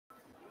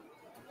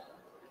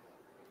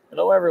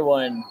Hello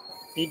everyone,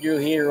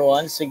 Pedro here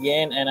once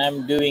again, and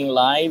I'm doing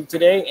live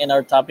today, and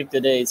our topic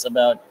today is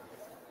about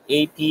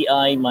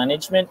API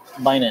management,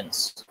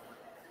 Binance.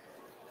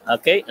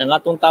 Okay, ang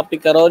atong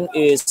topic karon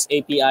is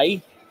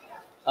API,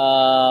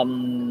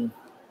 um,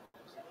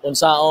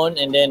 unsaon,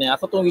 and then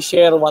ako itong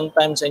i-share one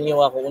time sa inyo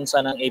ako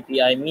unsa ng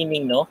API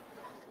meaning, no?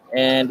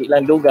 And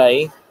ilang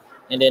dugay,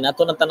 and then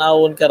ato na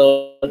tanawon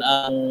karon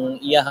ang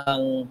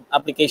iyahang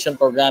application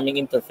programming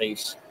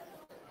interface.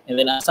 And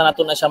then asa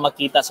nato na siya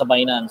makita sa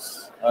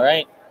Binance.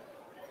 Alright?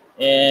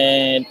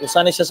 And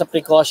usa ni siya sa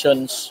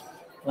precautions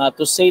nga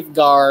to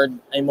safeguard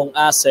imong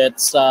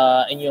assets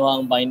sa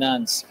inyong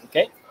Binance.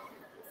 Okay?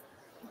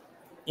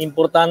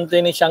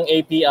 Importante ni siyang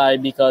API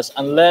because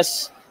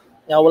unless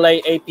nga walay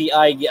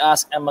API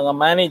gi-ask ang mga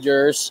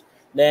managers,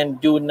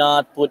 then do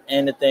not put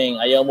anything.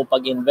 Ayaw mo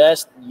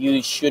pag-invest,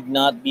 you should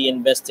not be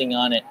investing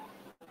on it.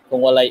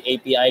 Kung walay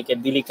API, kaya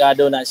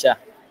delikado na siya.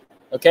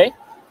 Okay?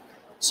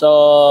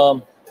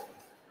 So,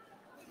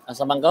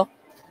 asa man ko?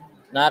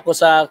 Na ako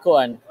sa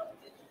kuan.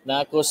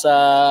 Na ako sa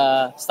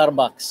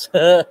Starbucks.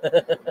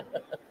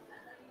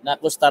 Na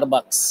ako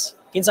Starbucks.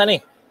 Kinsa ni?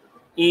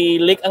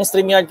 I-link ang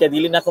StreamYard kaya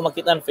dili na ako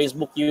makita ang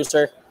Facebook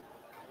user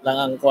lang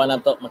ang kuan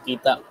na to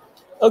makita.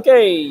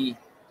 Okay.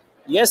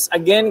 Yes,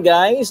 again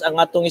guys,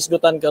 ang atong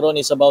isgutan karon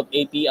is about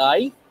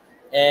API.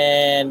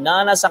 And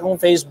naa sa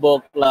akong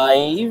Facebook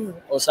live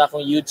o sa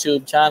akong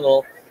YouTube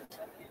channel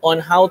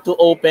on how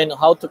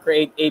to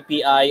create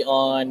API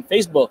on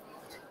Facebook.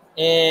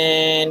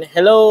 And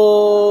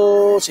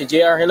hello si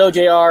JR. Hello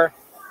JR.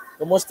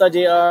 Kumusta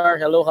JR?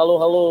 Hello.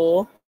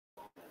 All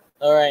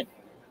right.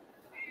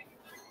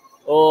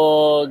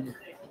 Og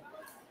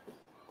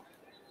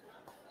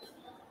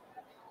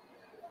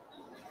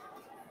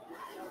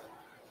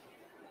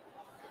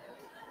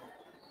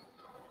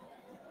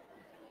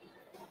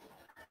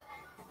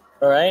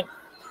Alright.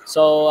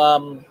 So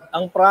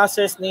ang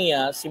process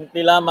niya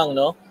simple lamang,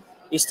 no,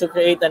 is to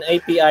create an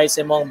API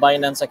sa imong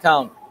Binance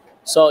account.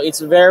 So it's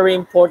very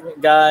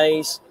important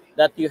guys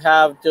that you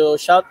have to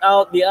shout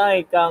out the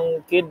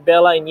kang Kid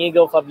Bella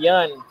Inigo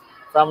Fabian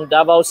from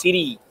Davao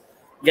City.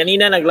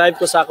 Ganina nag-live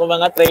ko sa akong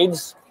mga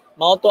trades.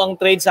 Mao to ang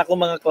trade sa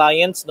akong mga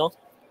clients, no.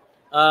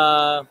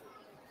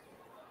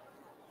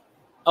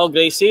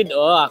 Grayseed.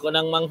 Ako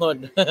nang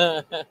manghod.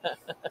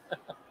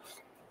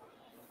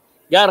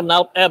 Gar,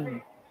 now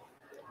ebb.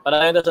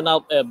 Para tayo sa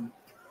NALPEB.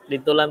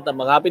 Dito lang ta.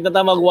 Maghapit na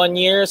tayo mag 1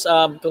 years.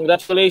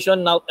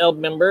 Congratulations, NALPEB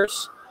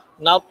members.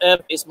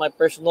 NALPEB is my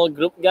personal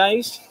group,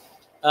 guys.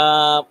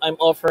 I'm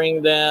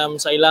offering them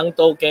sa ilang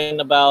token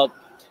about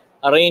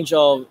a range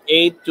of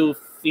 8 to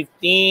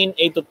 15,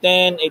 8 to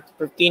 10, 8 to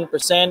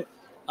 15%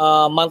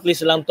 monthly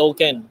silang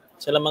token.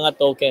 Silang mga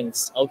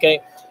tokens.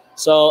 Okay?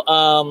 So,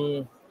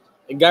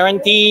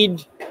 guaranteed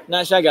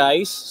na siya,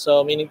 guys.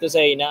 So, meaning to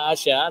say, na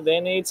siya,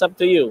 then it's up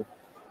to you.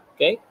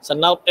 Okay? Sa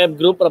NALPEB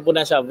group, po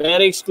na siya.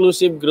 Very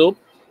exclusive group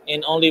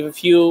and only a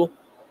few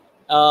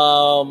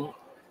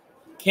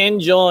can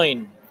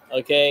join.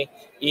 Okay?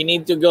 You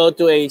need to go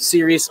to a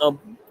series of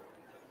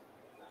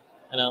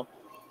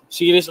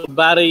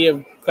battery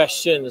of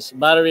questions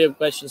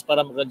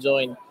para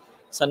maka-join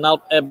sa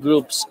NALPEB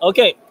groups.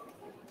 Okay.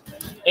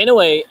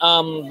 Anyway,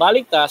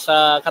 balik ta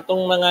sa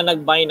katong mga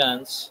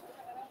nag-Binance.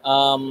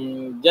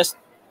 Just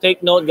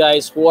take note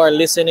guys who are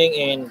listening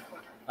in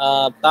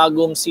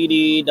Tagum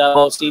City,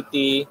 Davao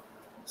City,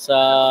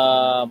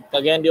 sa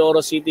Cagayan de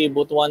Oro City,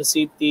 Butuan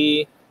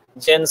City,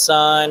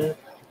 Jensan,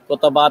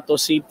 Cotabato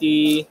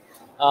City,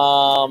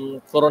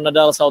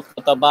 Coronadal, South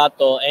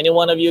Cotabato. Any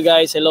one of you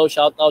guys, hello,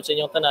 shout out sa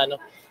inyong tanan.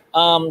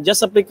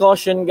 Just a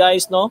precaution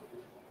guys, no?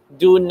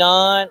 Do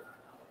not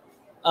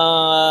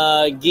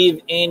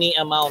give any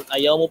amount.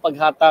 Ayaw mo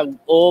paghatag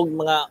og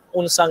mga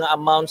unsa nga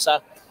amount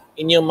sa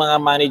inyong mga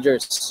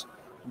managers.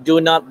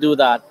 Do not do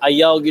that.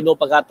 Ayaw gino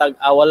paghatag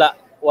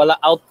wala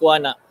out ko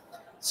na.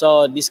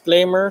 So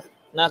disclaimer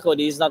nako,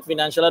 this is not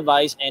financial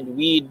advice and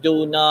we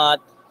do not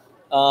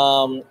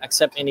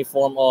accept any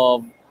form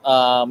of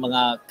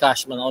mga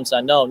cash, mga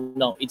unsa. No,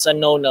 it's a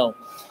no.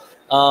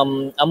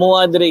 Amo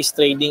adre is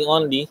trading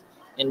only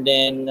and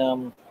then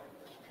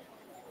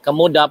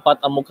kamo dapat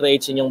amo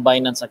create sa inyong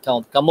Binance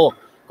account.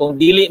 Kung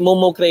dili mo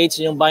create sa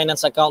inyong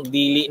Binance account,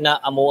 dili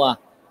na amoa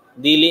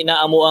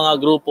nga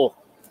grupo.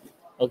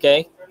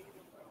 Okay?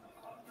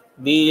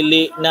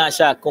 Dili na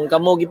siya. Kung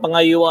kamo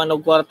gipangayuan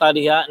og kwarta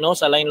diha, no,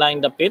 sa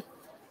line dapit,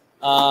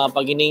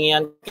 pag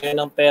hiningian kayo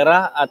ng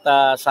pera at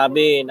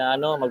sabi na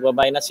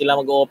magbabay na sila,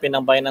 mag-open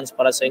ng Binance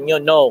para sa inyo.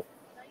 No.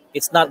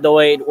 It's not the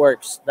way it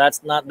works.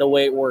 That's not the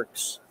way it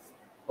works.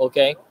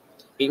 Okay?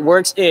 It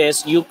works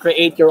is you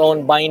create your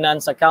own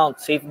Binance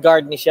account.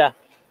 Safeguard ni siya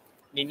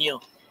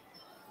ninyo.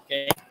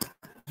 Okay?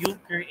 You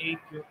create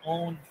your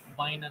own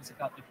Binance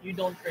account. If you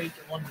don't create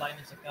your own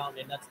Binance account,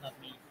 then that's not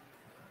me.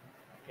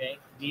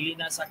 Okay? Dili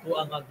na sa ko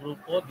ang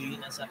grupo,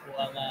 dili na sa ko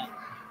ang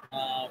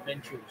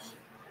ventures.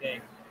 Okay?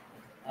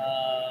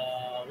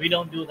 We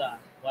don't do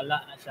that.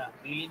 Wala na siya.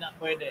 Dili na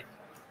pwede.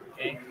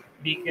 Okay?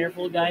 Be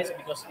careful guys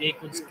because they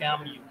could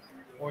scam you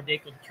or they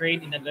could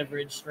trade in a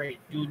leverage trade.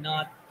 Do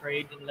not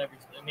trade in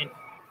leverage.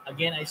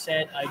 Again, I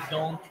said I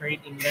don't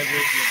trade in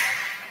leverage.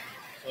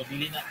 So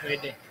dili na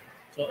pwede.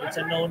 So it's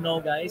a no-no,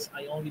 guys.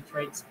 I only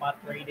trade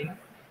spot trading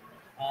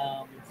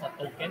sa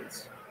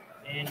tokens.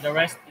 And the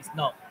rest is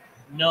no.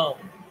 No.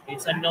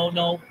 It's a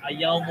no-no.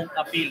 Ayaw mong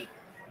appeal.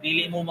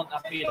 Dili mo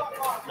mag-appeal.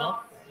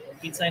 No?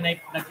 Kinsa na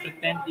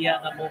nag-pretend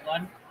diya nga mo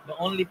kan, the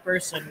only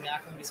person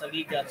nga akong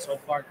gisaligan so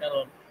far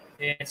karon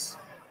is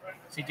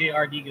si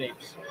JRD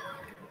Graves.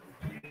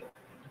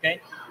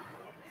 Okay?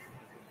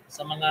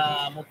 Sa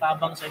mga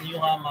mutabang sa inyo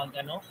ha,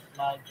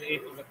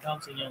 mag-create of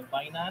account sa inyong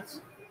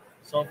Binance.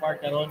 So far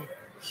karon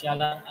siya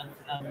lang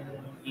ang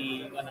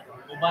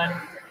uban,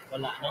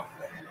 wala, no?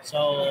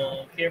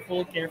 So,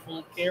 careful.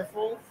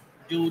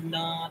 Do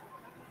not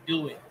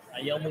do it.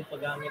 Ayaw mong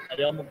paggamit,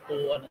 ayaw mong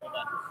tuwan ng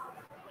uban.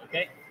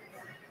 Okay?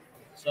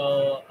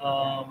 So,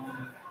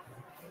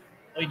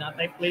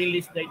 natay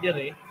playlist na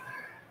dire.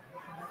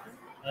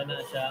 Ano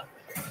siya?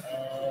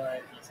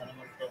 Alright, nasa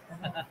naman to.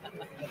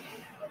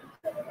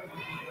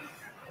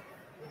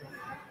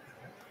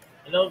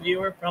 Hello,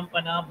 viewer from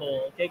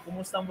Panabo. Okay,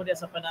 kumusta mo din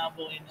sa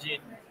Panabo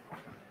engine?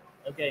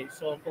 Okay,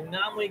 so kung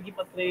naamoy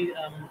gipa-trade,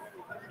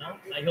 no?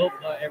 I hope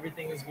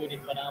everything is good in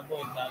Panabo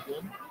and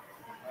Tagun.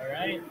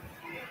 Alright.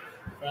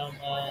 From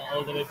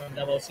all the way from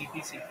Davao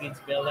City, si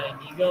Kids Bella and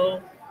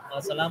Nigo.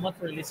 Salamat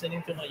for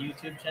listening to my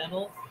YouTube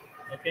channel.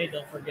 Okay,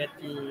 don't forget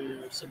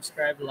to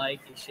subscribe, like,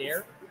 and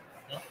share.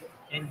 No?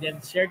 And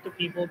then share to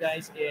people,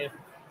 guys, if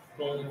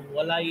kung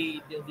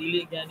walay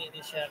dili gani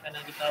ni siya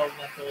kanang gitawag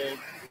na to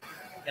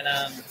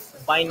kanang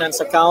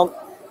Binance account,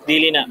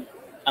 dili na.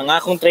 Ang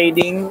akong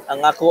trading, ang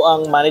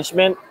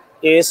management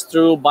is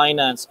through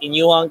Binance.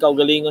 Inyuhang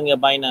kaugalingon nga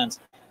Binance.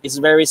 It's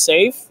very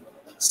safe.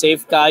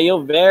 Safe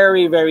kayo,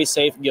 very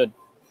safe good.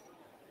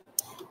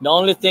 The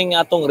only thing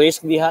atong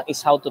risk diha is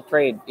how to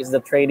trade, is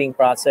the trading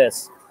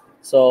process.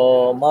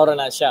 So, maura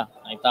na siya.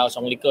 Ay tao sa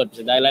likod.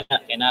 Kasi dahil na,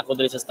 kaya na ako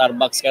dali sa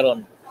Starbucks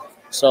karon.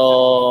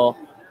 So,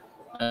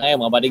 ay,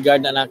 mga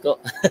bodyguard na nako.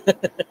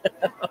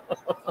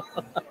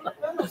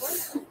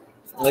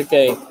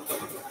 Okay.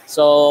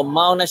 So,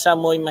 mao na siya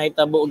mo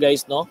mahitabo,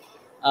 guys, no?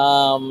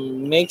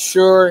 Make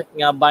sure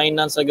nga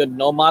Binance agad,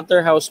 no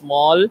matter how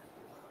small,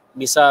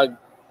 bisag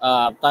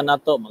na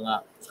to,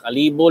 mga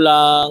kalibo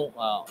lang,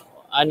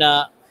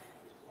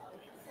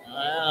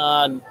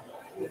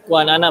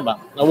 kuha na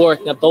ba? Na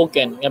worth nga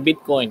token, nga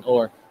Bitcoin,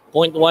 or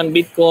 0.1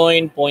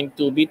 Bitcoin,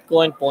 0.2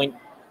 Bitcoin,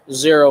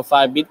 0.05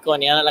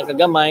 Bitcoin, yan lang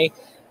kagamay.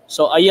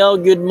 So, ayaw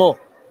good mo.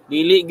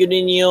 Dili good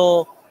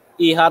ninyo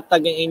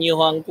ihatag ang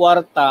inyong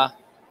kwarta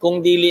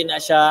kung dili na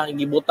siya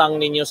gibutang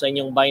ninyo sa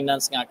inyong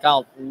Binance nga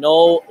account.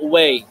 No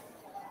way.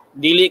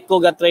 Dili ko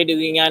ga-trade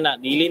nga na.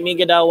 Dili mi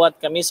gadawat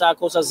kami sa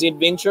ako sa Z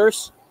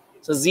Ventures.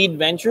 Sa Z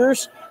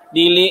Ventures,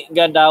 dili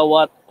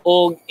gadawat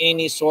og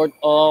any sort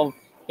of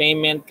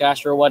payment,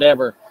 cash, or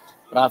whatever.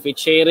 Profit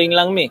sharing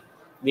lang mi.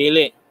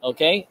 Dili.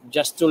 Okay?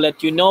 Just to let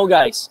you know,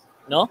 guys.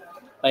 No?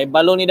 Kay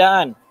balo ni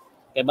daan.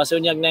 Kay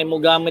baso niya na mo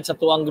gamit sa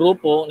tuang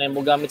grupo, na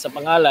mo gamit sa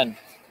pangalan.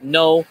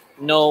 No.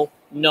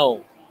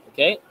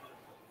 Okay?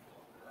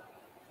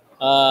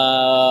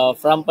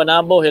 From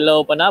Panabo,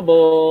 hello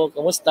Panabo,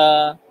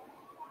 kumusta?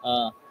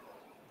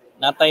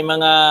 Natay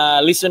mga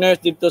listeners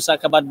dito sa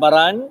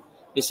Kabadbaran,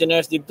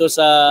 listeners dito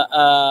sa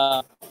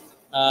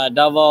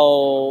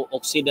Davao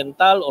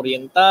Occidental,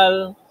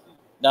 Oriental,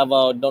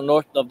 Davao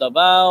North of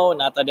Davao,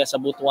 nata dia sa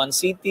Butuan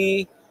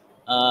City,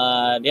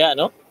 dia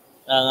no?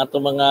 Ang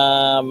atong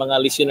mga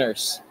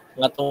listeners,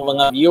 ang atong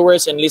mga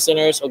viewers and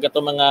listeners o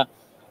atong mga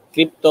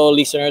crypto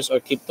listeners or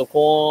crypto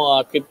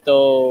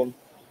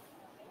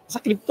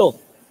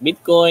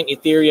Bitcoin,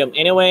 Ethereum.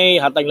 Anyway,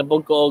 hatag na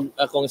po ko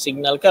akong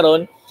signal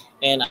karon,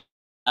 and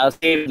I'll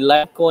save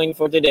Litecoin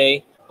for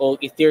today o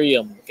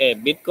Ethereum. Okay,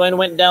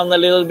 Bitcoin went down a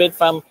little bit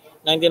from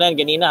 99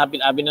 ganina,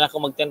 abi na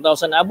ako mag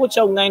 10,000, abot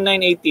siya og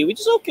 9,980,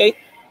 which is okay.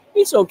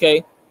 It's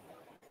okay.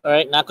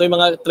 Alright, na ako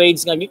yung mga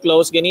trades nga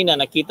gi-close ganina,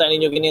 nakita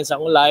ninyo ganyan sa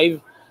akong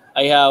live.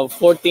 I have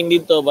 14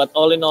 dito, but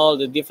all in all,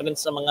 the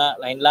difference sa mga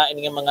lain-lain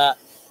nga mga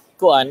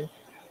kuan,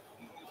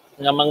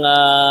 nga mga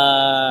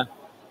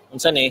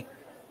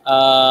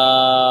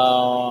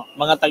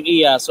mga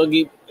tag-iya. So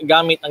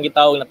gamit ang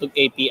gitawag na tug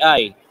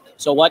API.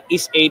 So what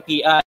is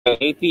API?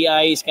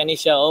 API is kani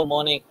siya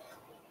morning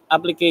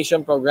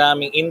application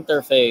programming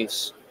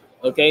interface.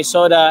 Okay,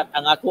 so that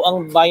ang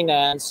ang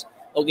Binance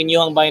o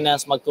inyong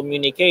Binance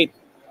mag-communicate.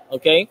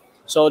 Okay?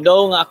 So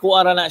daw nga ako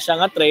ara na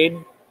siya nga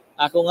trade,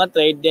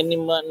 then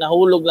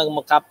nahulog lang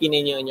makopy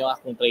ninyo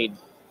akong trade.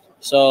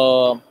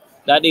 So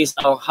that is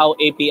how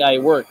API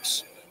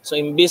works. So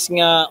imbis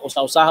nga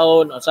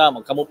usaw-usahon,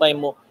 magkamupay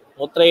mo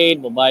trade,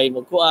 mo buy,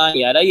 mo kuan,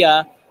 yada.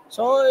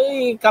 So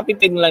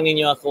kapitin lang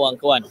ninyo ako ang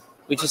kuan,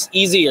 which is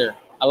easier,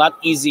 a lot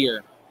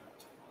easier.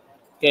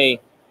 Okay.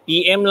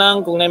 PM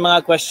lang kung may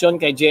mga question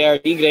kay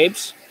JRD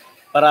Graves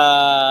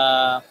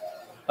para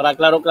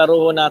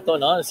klaro-klaro nato,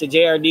 no? Si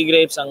JRD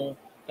Graves ang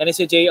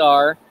si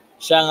JR,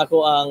 siya nga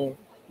ako ang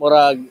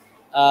murag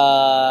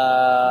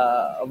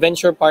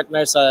venture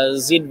partner sa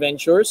Z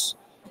Ventures,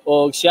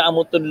 o siya ang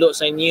mutudlo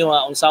sa inyo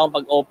unsaon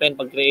pag-open,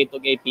 pag-create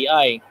og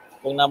API.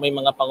 Kung na may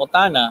mga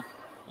pangutana,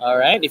 All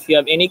right. If you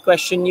have any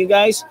question, you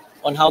guys,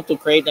 on how to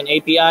create an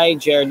API,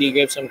 JRD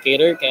Grapes and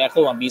Cater, kaya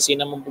ako, busy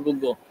naman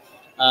pugugo.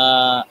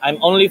 I'm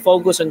only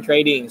focused on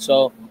trading.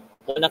 So,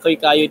 wala ko'y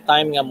kayo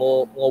time nga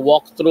mo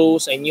walkthrough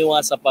sa inyo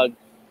sa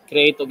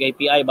pag-create og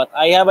API. But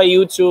I have a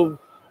YouTube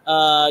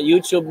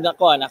na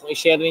ko. Ako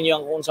i-share ninyo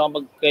ang kung saan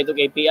pag-create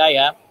og API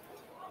ha.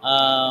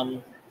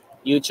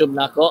 YouTube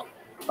na ko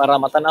para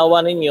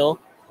matanawan ninyo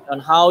on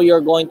how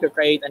you're going to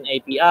create an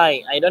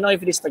API. I don't know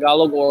if it is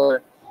Tagalog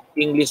or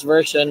English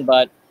version,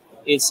 but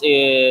it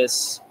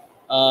is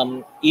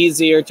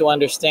easier to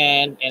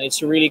understand and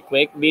it's really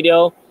quick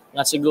video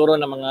nga siguro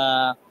na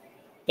mga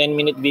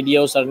 10-minute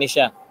videos rin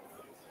siya.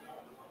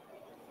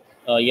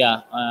 So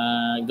yeah,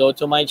 go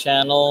to my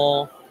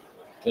channel.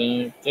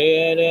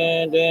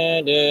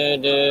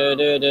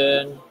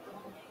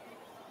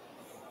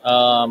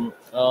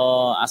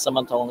 Asa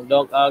man tawag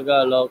dog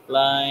aga low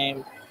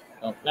climb.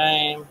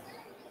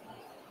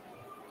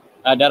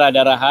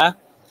 Dara ha.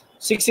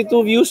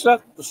 62 views ra.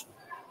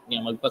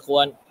 Niya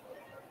magpakuan.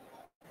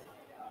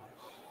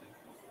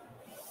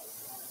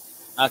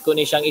 Ako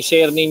ni siyang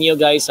i-share ninyo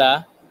guys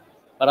ha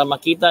para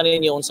makita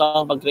ninyo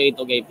unsang pag-create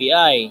og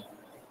API.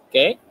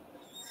 Okay?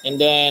 And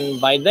then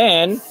by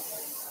then,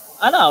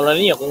 wala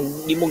ninyo kung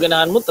di mo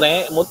ganahan mo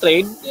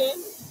trade,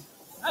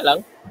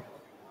 alang.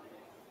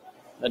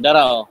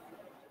 Dara oh.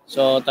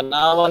 So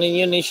tanawan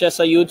ninyo ni siya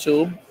sa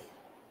YouTube.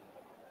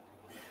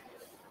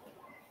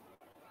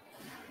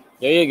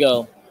 There you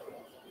go.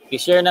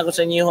 I-share na ko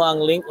sa inyo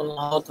ang link on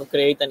how to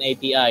create an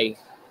API.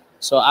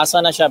 So asa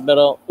na siya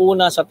pero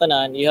una sa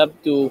tanan, you have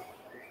to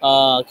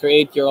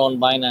create your own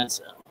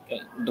Binance. Okay.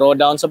 Draw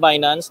down sa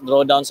Binance,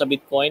 draw down sa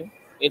Bitcoin.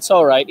 It's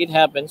all right. It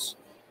happens.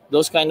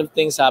 Those kind of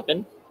things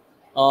happen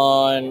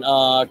on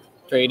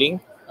trading.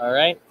 All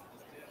right.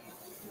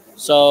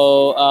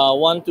 So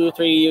 1, 2,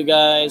 3, you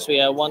guys. We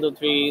have 1, 2,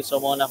 3. So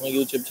mo na akong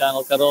YouTube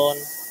channel karon.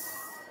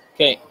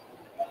 Okay.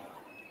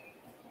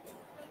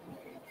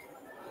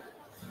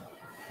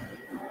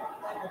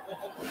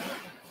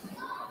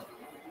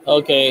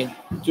 Okay.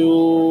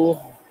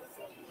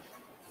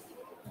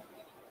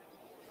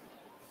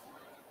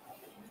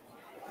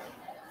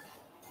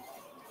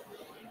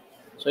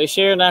 So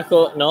i-share na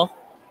ko, no?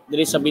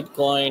 Diri sa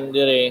Bitcoin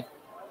dire.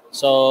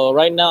 So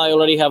right now I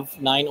already have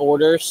 9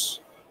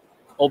 orders,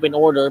 open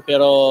order,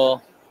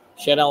 pero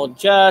share na ko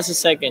just a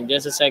second.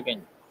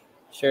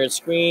 Share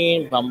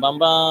screen, bam.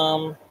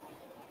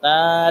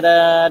 Da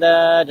da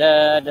da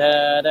da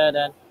da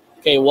da.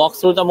 Okay, walk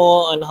through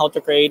mo on how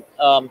to create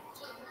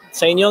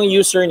sa inyong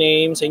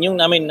username, sa inyong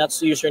not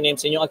username,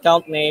 sa inyong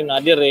account name na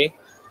dire.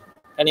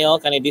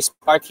 Kani this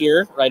part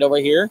here, right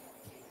over here.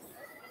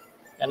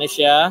 Kani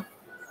siya.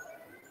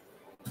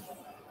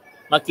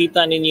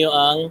 Makita ninyo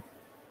ang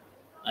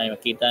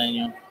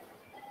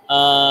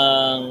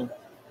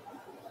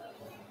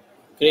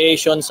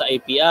creation sa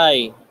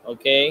API.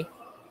 Okay?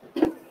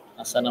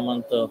 Asa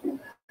naman to?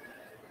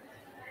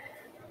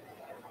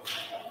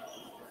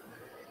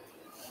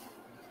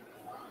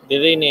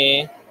 Dire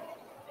ni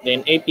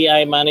then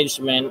API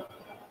management.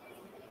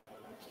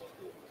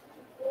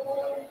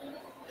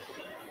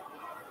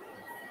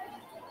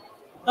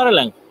 Tara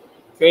lang.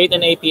 Create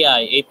an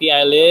API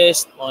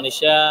list, mo ni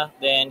siya.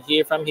 Then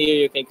from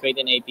here you can create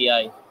an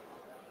API.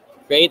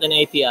 Create an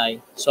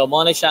API. So mo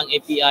na siyang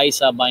API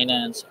sa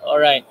Binance. All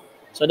right.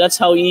 So that's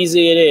how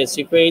easy it is.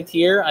 You create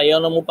here,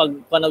 ayaw na mo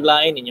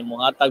pagpanaglain inyo mo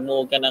hatag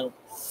mo kanang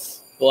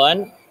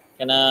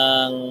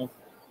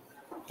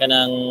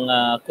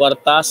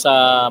kwarta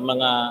sa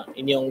mga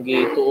inyong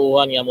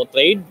gituuhan nga mo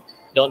trade.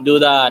 Don't do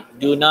that.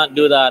 Do not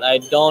do that.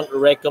 I don't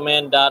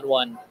recommend that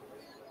one.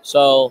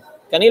 So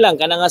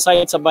kanang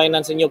site sa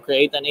Binance inyo,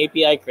 created an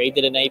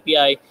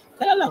API,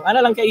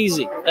 ana lang ka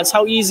easy. That's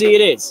how easy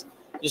it is.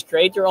 Just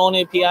create your own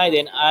API,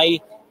 then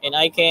I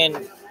can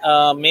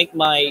make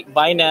my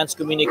Binance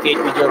communicate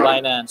with your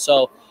Binance.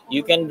 So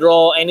you can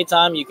draw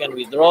anytime, you can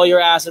withdraw your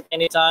asset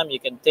anytime,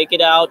 you can take it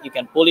out, you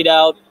can pull it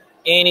out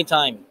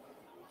anytime.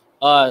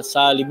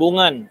 Sa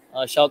Libungan,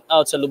 shout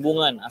out sa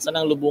Lubungan. Asan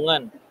ang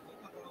Lubungan?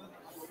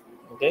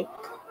 Okay?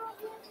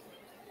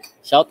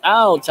 Shout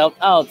out.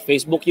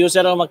 Facebook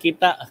user ang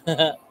makita.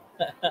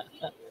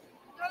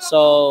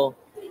 So,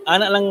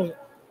 ana lang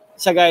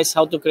sa guys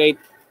how to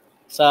create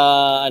sa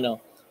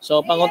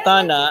So,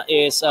 pangutana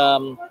is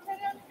ang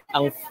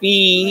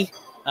fee,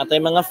 natay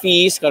mga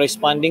fees,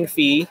 corresponding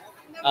fee.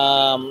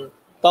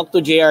 Talk to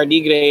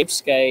JRD Grapes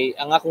kay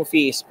ang akong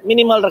fees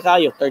minimal ra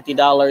kayo, $30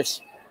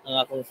 ang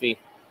akong fee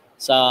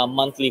sa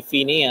monthly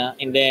fee niya,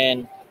 and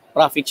then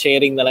profit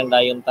sharing na lang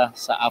dayon ta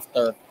sa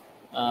after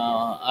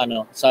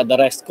sa the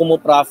rest kumo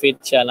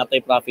profit siya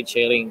natay profit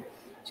sharing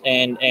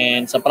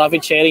and sa profit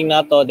sharing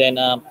nato then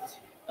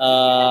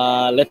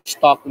let's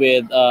talk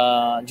with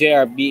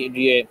JRB.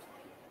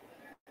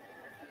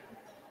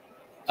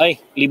 Ay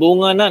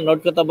Libungan na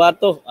North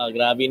Cotabato,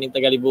 grabe ning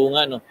taga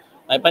Libungan no.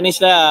 Ay panis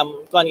la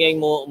kuan kay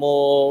mo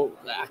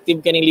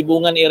active kaning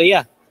Libungan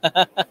area.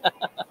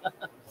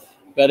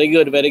 Very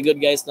good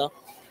guys no.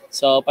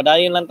 So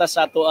padayon lang ta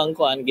sa ato ang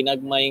kuan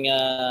ginagmay nga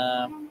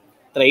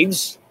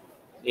trades.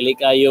 Dili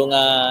kayo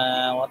nga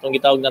atong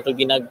gitawag nato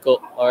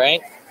ginagko. Alright?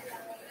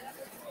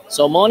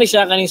 So mo ni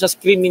siya kaning sa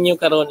screen ninyo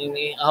karon in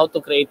how to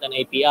create an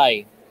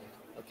API.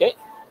 Okay?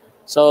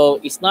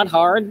 So it's not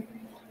hard.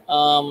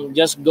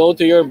 Just go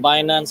to your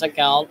Binance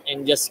account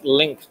and just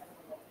link.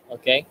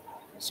 Okay?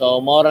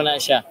 So mora na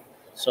siya.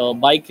 So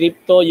buy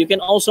crypto, you can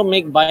also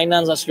make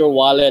Binance as your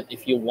wallet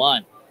if you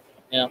want.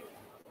 You know,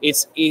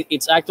 it's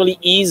actually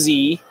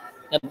easy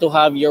to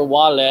have your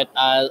wallet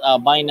as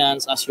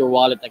Binance as your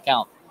wallet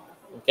account.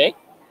 Okay?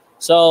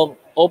 So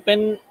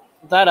open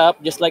that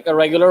up just like a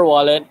regular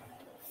wallet,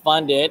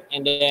 fund it,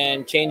 and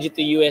then change it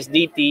to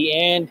USDT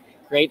and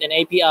create an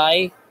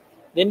API.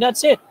 Then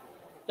that's it.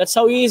 That's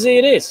how easy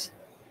it is.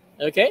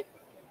 Okay?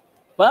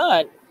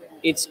 But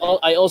it's all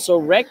I also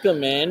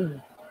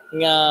recommend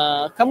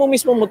nga kamo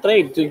mismo mo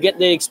trade to get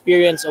the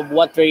experience of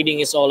what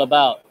trading is all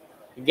about.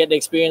 To get the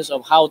experience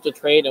of how to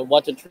trade and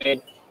what to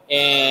trade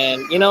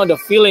and you know the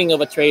feeling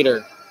of a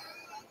trader.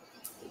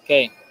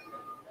 Okay.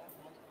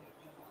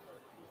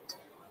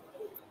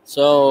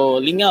 So,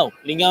 lingaw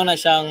na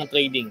siyang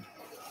trading.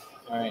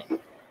 All right.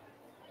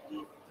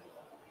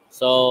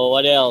 So,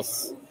 what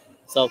else?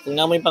 So, kung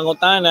namoy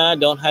pangutana,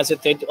 don't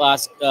hesitate to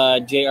ask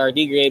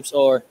JRD Grapes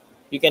or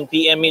you can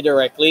PM me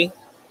directly.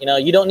 You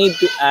know, you don't need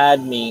to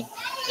add me.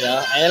 You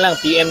know, ayun lang,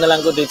 PM na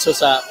lang ko dito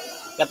sa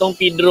katong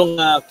Pedro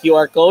nga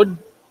QR code.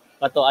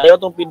 Pato, ayaw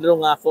tong Pedro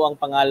nga ako ang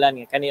pangalan.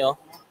 Kani, oh.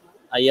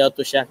 Ayaw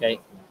to siya kay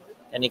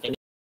kani.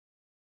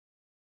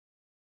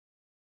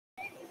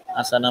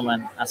 Asa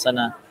naman? Asa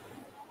na?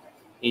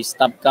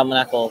 I-stop cam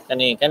na ako.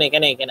 Kani.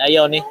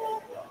 Ayaw ni.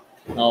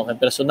 Okay,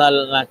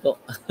 personal na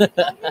ako.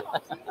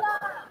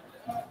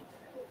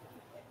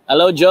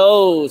 Hello,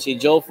 Joe. Si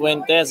Joe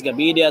Fuentes.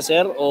 Gabi dia,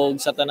 sir. O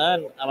sa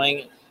tanan.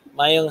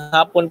 Mayong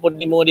hapon po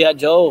ni mo dia,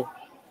 Joe.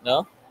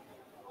 No?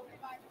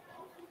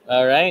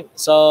 Alright.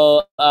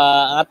 So,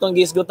 ang atong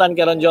gisgutan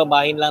karon Joe,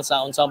 bahin lang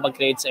sa unsang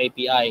pag-create sa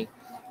API.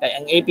 Kaya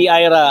ang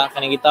API ra,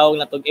 kanang gitawag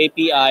na tong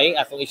API,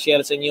 akong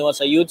i-share sa inyo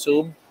sa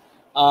YouTube.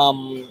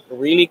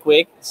 Really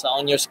quick, sa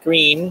on your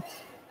screen,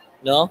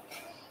 no?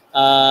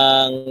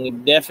 Ang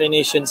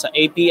definition sa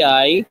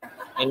API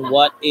and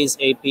what is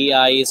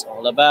API is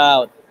all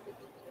about.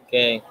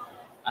 Okay.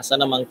 Asa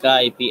naman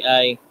ka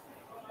API?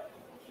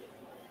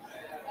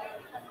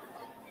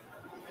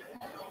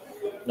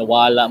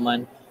 Nawala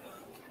man.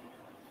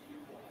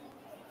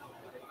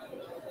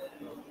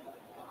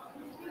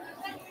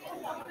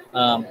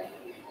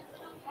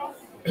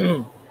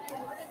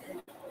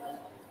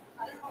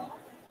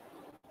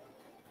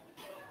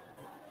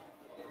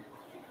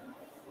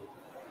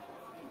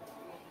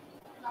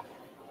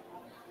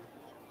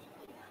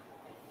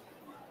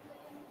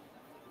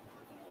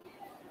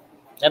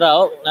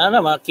 Pero,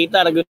 makita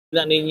ra gyud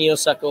na ninyo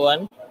sa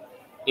kuan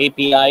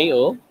API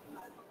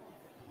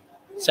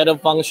set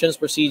of functions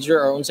procedure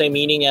or unsay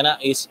meaning yana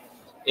is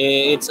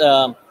it's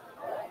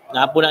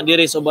napo na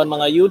diri sa uban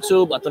mga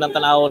YouTube ato nang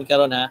tanawon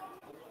karon ha.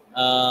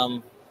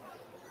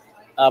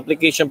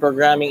 Application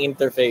programming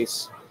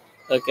interface.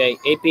 Okay,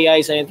 API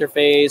is an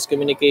interface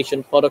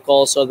communication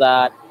protocol so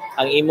that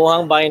ang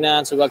imuhang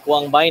Binance ug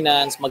ako ang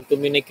Binance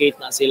mag-communicate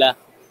na sila.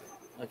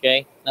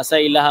 Okay? Nasa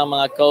ilahang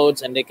mga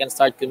codes and they can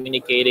start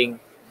communicating.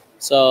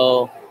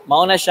 So,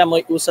 mao na siya mo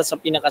usa sa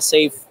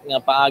pinaka-safe nga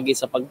paagi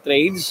sa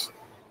pag-trades,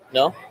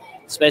 no?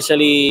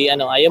 Especially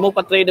ayaw mo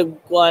pa-trade og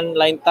kuan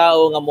line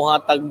tao nga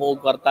mohatag mo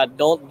og kwarta.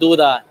 Don't do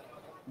that.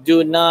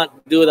 Do not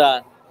do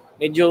that.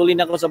 Medyo huli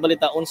na ko sa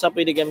balita unsa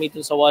pwede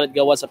gamiton sa wallet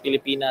gawa sa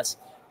Pilipinas.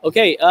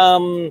 Okay,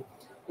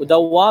 the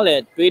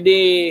wallet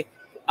pwede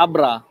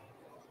Abra.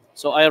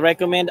 So I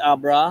recommend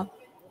Abra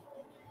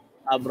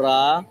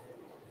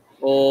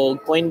o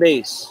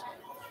Coinbase.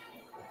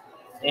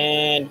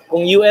 And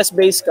kung US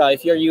based ka,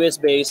 if you're US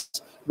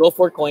based, go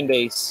for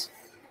Coinbase.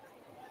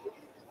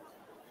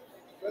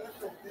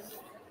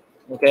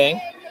 Okay?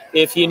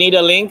 If you need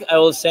a link, I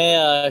will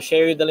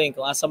share you the link.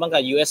 Kung asa man ka,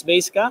 US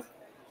based ka,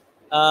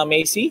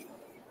 Macy?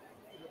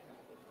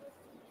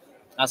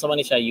 Asa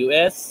man ni siya,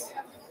 US?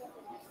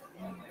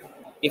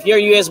 If you're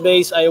US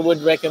based, I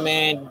would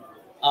recommend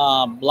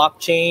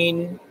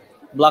blockchain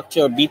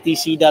or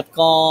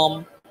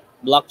btc.com,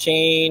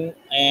 blockchain,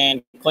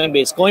 and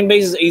Coinbase.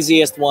 Coinbase is the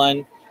easiest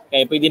one.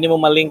 Okay, pwede nimo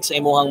ma-link sa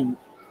imuhang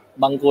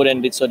bangko rin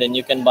dito so then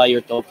you can buy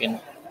your token.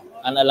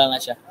 Ano lang na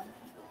siya.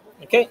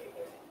 Okay.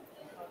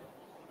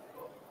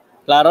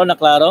 Klaro na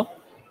klaro?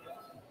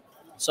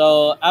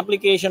 So,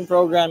 application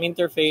program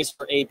interface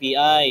for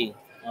API.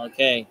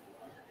 Okay.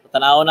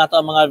 Tanawon na to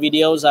ang mga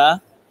videos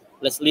ha.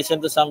 Let's listen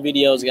to some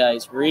videos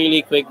guys.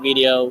 Really quick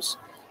videos.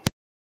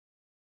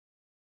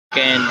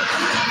 And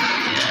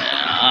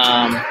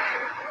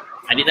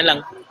edit na lang.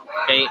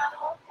 Okay.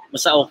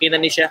 Basta okay na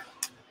ni siya.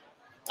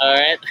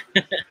 Alright.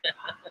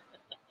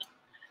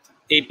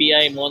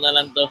 API muna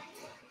lang to.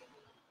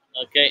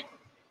 Okay.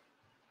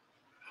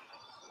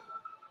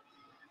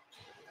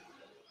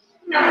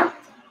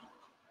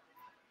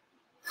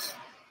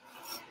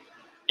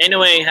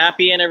 Anyway,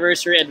 happy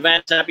anniversary,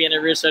 advance happy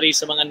anniversary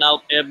sa mga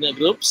NAUTEB nga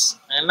groups.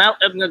 Ang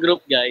NAUTEB nga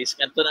group guys,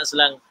 kanto na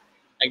silang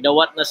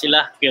nagdawat na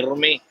sila,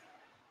 pirme.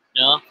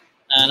 No?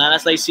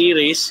 nanasay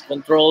series,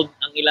 controlled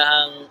ang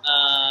ilahang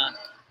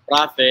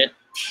profit.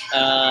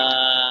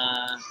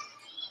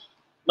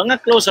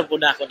 Mga close up po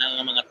na ako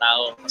ng mga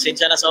tao.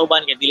 Pasensya na sa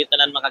uban, kaya dili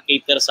tanan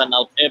maka-cater sa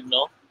NALPEB,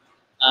 no?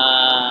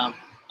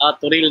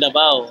 To real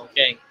Davao,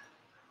 okay.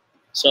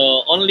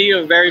 So, only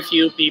very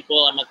few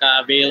people ang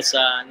maka-avail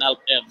sa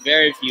NALPEB.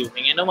 Very few.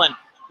 Ngayon naman,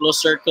 close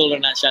circle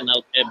na siya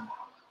NALPEB.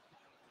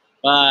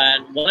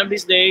 But one of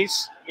these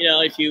days, you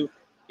know, if you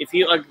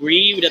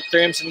agree with the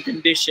terms and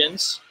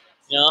conditions,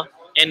 you know,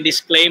 and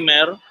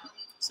disclaimer,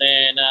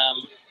 then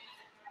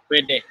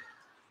pwede.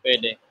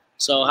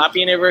 So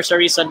happy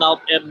anniversary sa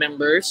NALPEB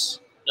members,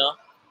 no?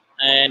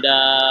 And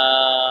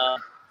I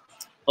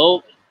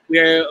hope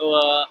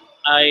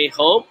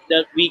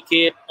that we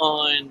keep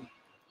on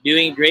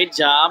doing a great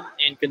job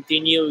and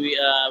continue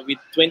with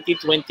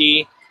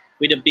 2020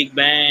 with a big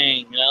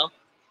bang, you know?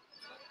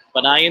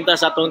 Padayon ta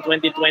sa atong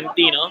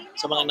 2020, no?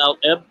 Sa mga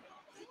NALPEB.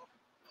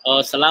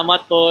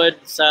 Salamat po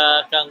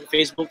sa kang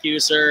Facebook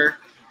user.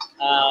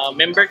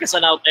 Member ka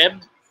sa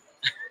NALPEB.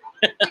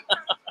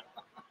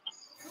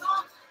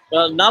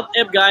 Well,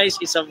 NALPEB, guys,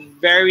 is a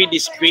very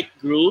discreet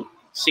group.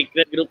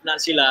 Secret group na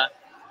sila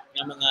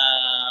ng mga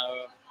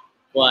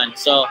one.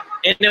 So,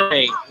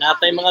 anyway,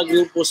 natay mga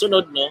grupo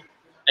sunod, no?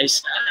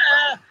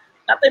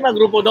 Natay mga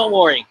grupo, don't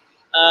worry.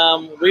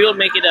 We will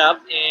make it up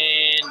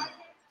and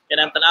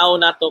kanang tanaw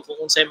nato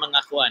kung unsay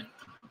mga kuan.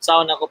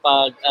 Saan ako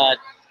pag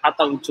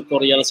hatag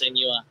tutorial sa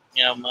inyo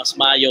mas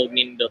maayo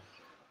nindo.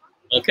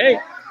 Okay?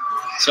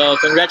 So,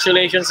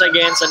 congratulations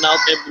again sa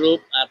NALPEB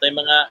group. Atay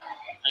mga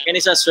ang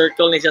kani sa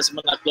circle ni siya sa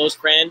mga close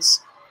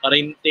friends,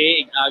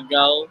 parente,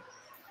 igagaw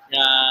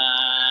nga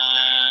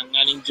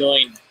ning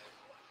join.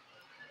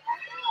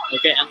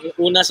 Okay, ang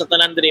una sa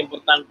tanan diri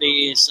importante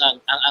is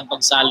ang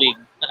pagsalig.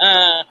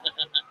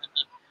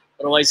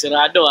 Pero why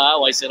sirado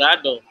why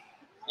sirado.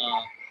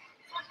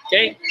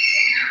 Okay?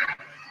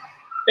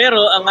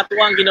 Pero ang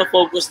atuang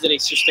gino-focus diri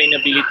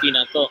sustainability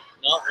na to,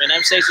 no? When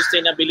I'm saying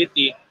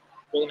sustainability,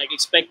 kung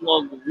nag-expect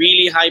mo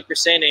really high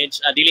percentage,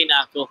 dili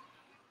na ako.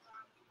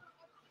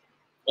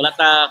 Wala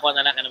ta kuha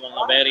na ka ng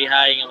mga very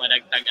high nga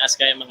madagtag-as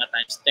kay mga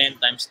times 10,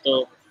 times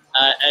 2.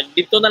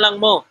 Dito na lang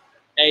mo.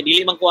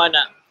 Dili man kuha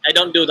na. I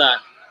don't do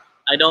that.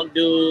 I don't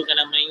do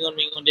kanang maingon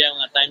diya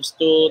mga times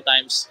 2,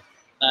 times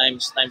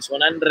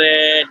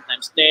 100,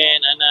 times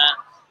 10 ana.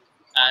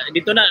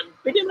 Dito na,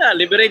 pwede na,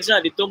 leverage na,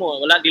 dito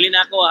mo. Wala, dili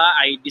na ako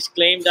I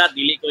disclaim that,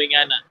 dili ko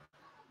ingana.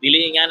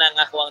 Dili ingana ang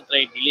ako ang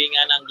trade, dili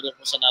ingana ang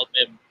grupo sa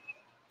NALPEB.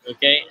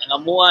 Okay? Ang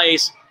amua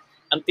is,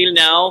 until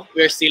now,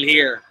 we're still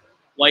here.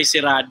 Why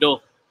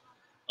sirado?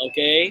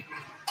 Okay?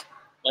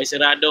 Why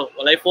sirado?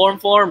 Walay form.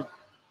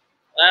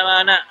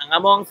 Wala na. Ang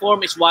amuang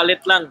form is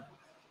wallet lang.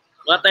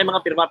 Wala tayong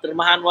mga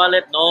pirma-pirmahan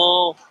wallet.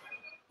 No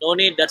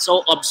need. That's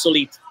so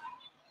obsolete.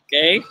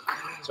 Okay?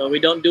 So we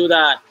don't do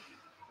that.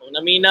 Kung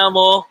namina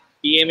mo,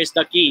 PM is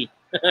the key.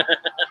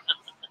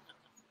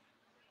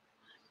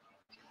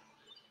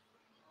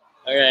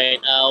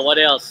 Alright, what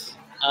else?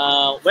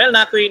 Well,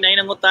 nako'y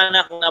nainangutan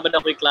na kung nabad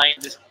ako'y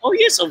client. Oh,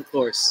 yes, of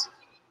course.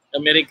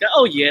 America?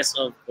 Oh, yes,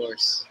 of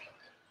course.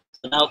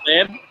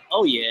 NALPEB?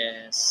 Oh,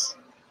 yes.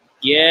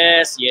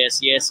 Yes.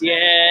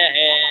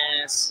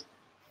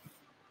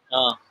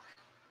 Oh.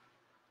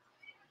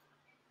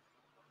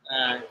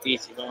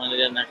 Teach, ikaw man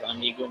nila na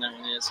amigo ng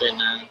sir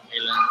na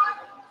ilang.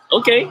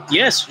 Okay,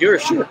 yes, sure.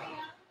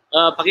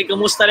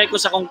 Pakikamusta rin ko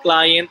sa akong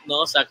client,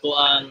 no? Sa ko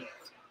ang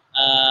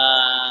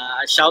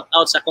shout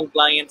out sa akong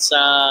client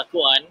sa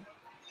kuan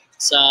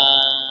sa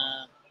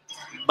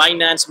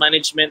Binance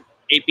Management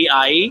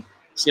API,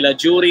 sila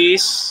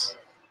Juris.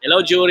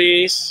 Hello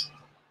Juris.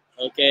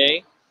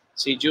 Okay.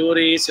 Si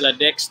Juris, sila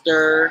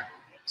Dexter,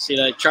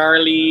 sila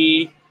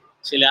Charlie,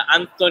 sila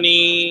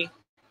Anthony,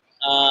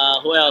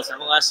 who else?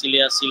 Ako nga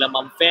sila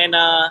Ma'am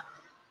Fena,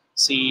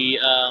 si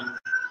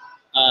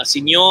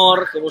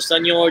Senior, kumusta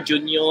nyo?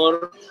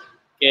 Junior,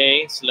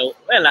 okay, sila,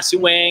 si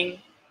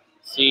Weng,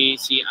 si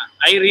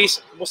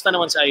Iris, kumusta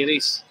naman si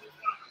Iris?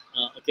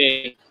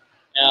 Okay,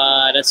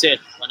 that's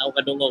it. Wala ko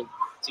kadungog.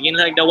 Sige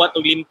na nagdawat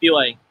o limpyo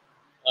ay.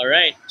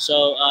 Alright,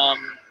 so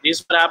this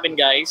is what happened,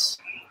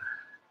 guys.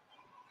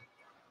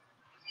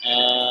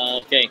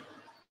 Okay.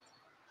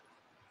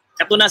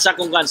 Kato na sa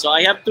akong kan. So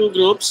I have two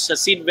groups sa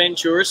Seed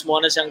Ventures. Mo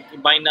na siyang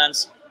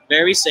Binance,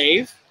 very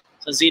safe.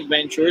 Sa Seed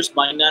Ventures,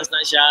 Binance na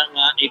siya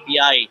nga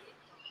API.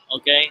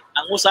 Okay?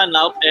 Ang usa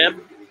NALPEB,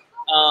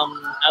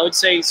 I would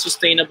say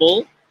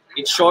sustainable.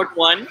 It's short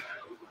one,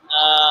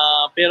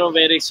 pero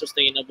very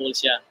sustainable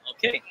siya.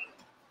 Okay?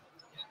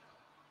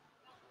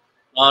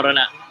 Oro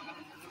na.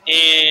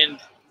 And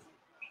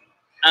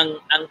ang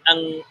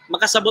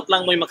makasabot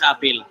lang mo yung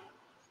maka-appeal.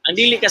 Ang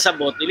dili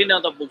kasabot, dili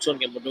na ito bugson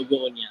kay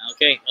mudugoon niya.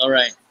 Okay?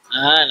 Alright.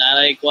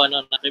 Nalay ko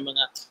na yung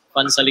mga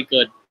fans sa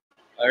likod.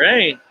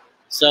 Alright.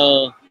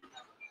 So,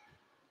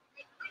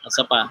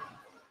 asa pa?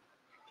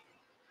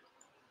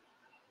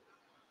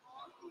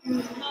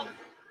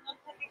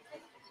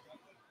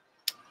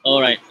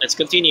 Alright, let's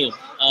continue.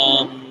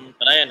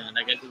 Parayan na,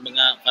 nagagawin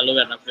mga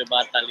follower, na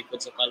bata likod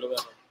sa follower.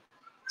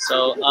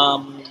 So,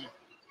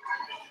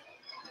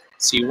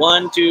 See,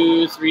 1,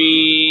 2,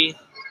 3.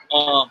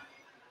 Oh,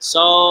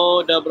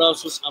 so the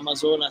Brausus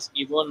Amazonas,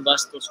 Ivon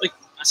Bastos. Uy,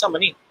 asa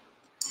man ni?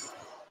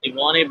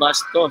 Ivone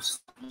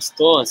Bastos.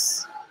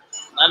 Bastos.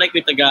 Nanay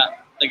ko taga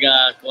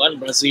kuan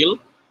Brazil.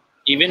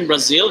 Even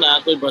Brazil, na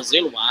ako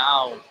Brazil.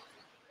 Wow.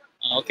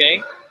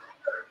 Okay.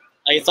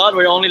 I thought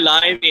we're only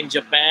live in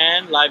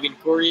Japan, live in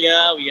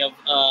Korea. We have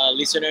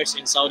listeners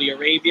in Saudi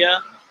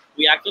Arabia.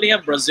 We actually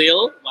have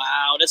Brazil.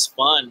 Wow, that's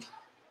fun.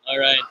 All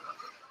right.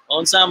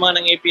 Paunsa man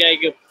ang API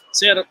group.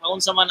 Sir,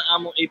 paunsa man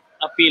among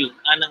appeal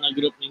anang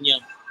group ninyo?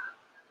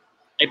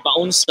 Ay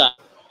paunsa.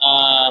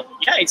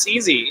 Yeah, it's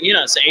easy. You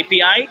know, sa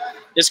API,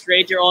 just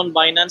create your own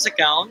Binance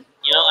account.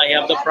 You know, I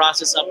have the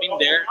process up in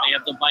there. I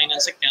have the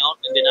Binance account,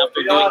 and then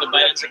after doing the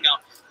Binance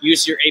account,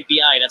 use your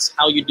API. That's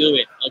how you do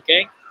it.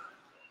 Okay.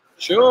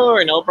 Sure,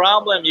 no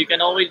problem. You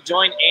can always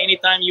join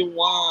anytime you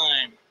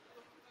want.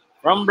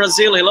 From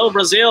Brazil, hello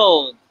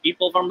Brazil.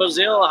 People from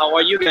Brazil, how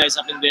are you guys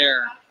up in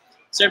there?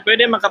 Sir,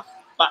 pwede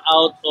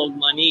makapa-out of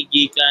money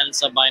gikan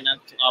sa Binance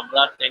to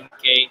Abra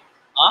 10K?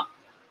 Huh?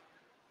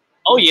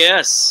 Oh,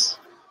 yes.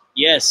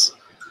 Yes.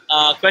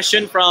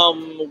 Question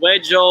from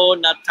Wejo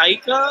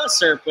Nataika.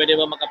 Sir, pwede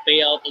ba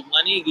maka-payout of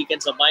money gikan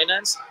sa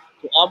Binance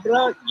to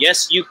Abra?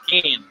 Yes, you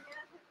can.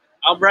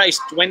 Abra is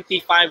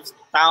 $25,000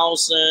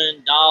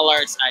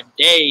 a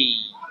day.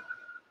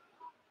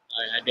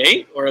 A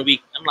day or a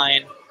week? I'm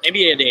lying.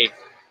 Maybe a day.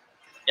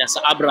 Yes,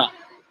 Abra.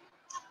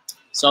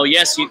 So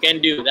yes, you can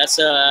do. That's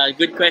a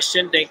good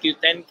question. Thank you.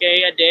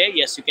 10K a day.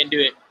 Yes, you can do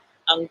it.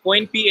 Ang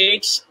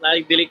CoinPH,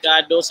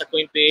 delikado sa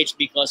CoinPH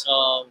because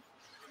of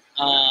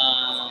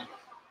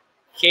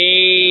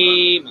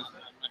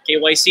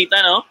KYC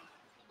ta, no?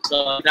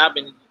 So it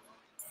happened.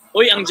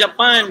 Uy, ang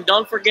Japan,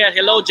 don't forget.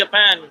 Hello,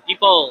 Japan.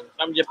 People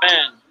from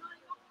Japan.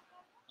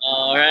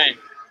 All right.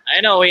 I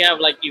know we have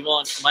like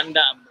Yvonne,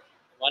 Manda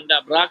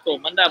Braco,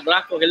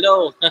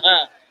 hello.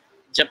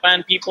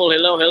 Japan people,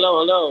 hello.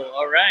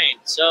 All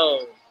right.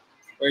 So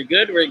we're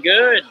good.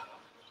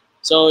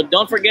 So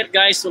don't forget,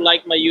 guys, to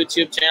like my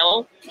YouTube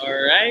channel. All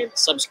right.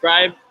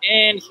 Subscribe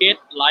and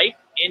hit like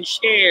and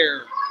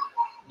share.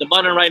 The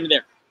button right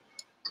there.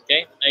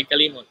 Okay. Ay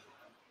kalimot.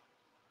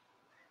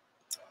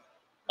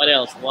 What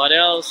else?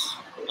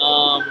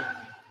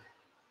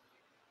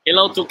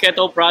 Hello to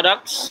Keto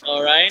Products.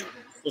 All right.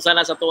 Kusa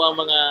na sa tuwang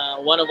mga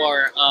one of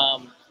our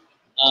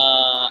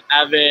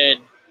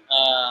avid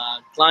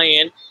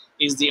client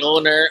is the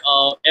owner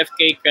of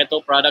FK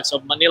Keto Products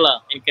of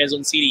Manila in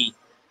Quezon City.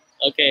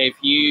 Okay, if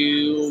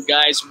you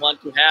guys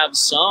want to have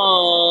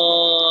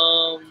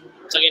some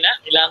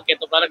ilang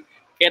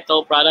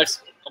keto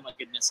products. Oh my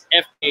goodness,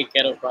 FK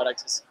Keto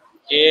Products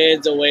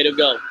is the way to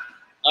go.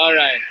 All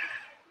right.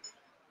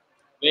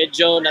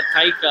 Wejo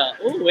Nataika.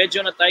 Oh,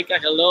 Wejo Nataika.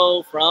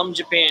 Hello from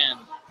Japan.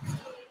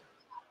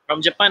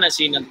 From Japan, I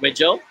see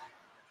Wejo.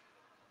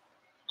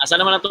 Asa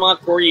naman ito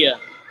mga Korea?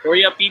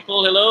 Korea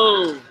people,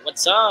 hello.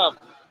 What's up?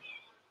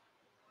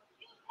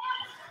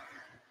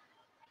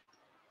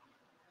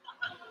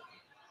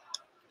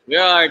 We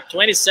are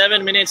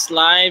 27 minutes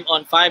live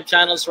on 5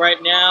 channels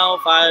right now.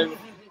 5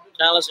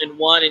 channels in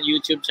 1 in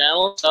YouTube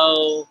channel.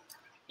 So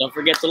don't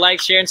forget to like,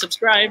 share, and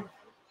subscribe.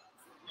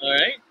 All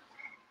right.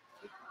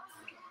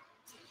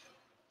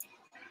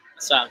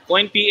 So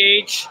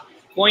CoinPH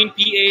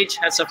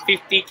has a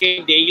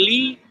 50K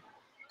daily.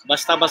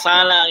 Basta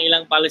basa lang ang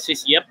ilang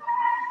policies. Yep.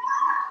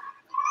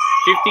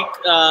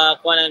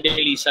 50 kuha ng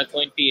daily sa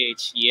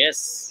CoinPH.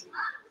 Yes.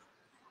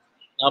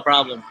 No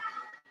problem.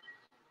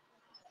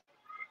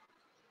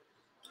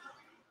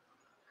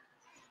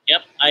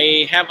 Yep.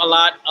 I have a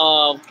lot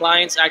of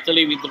clients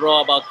actually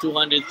withdraw about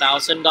 $200,000.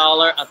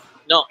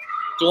 No,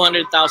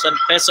 200,000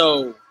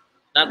 peso,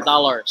 not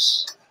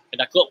dollars.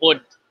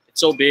 It's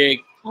so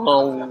big.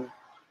 Oh.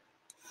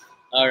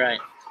 All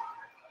right.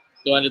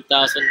 200,000.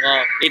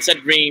 Oh, it's a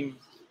dream.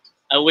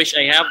 I wish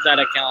I have that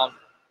account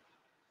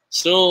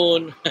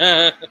soon.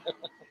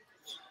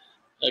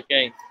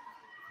 Okay.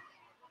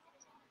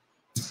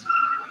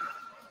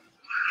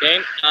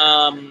 Okay.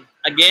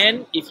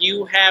 Again, if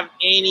you have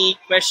any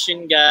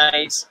question,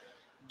 guys,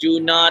 do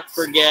not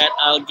forget.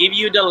 I'll give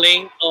you the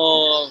link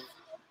of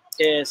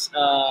his,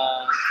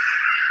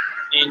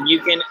 and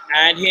you can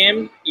add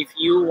him if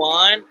you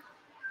want.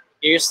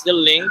 Here's the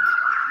link.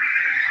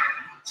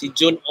 Si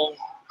Jun Ong.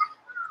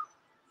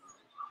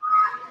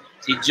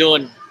 Si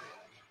Jun.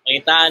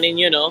 Makitaan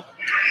ninyo, no?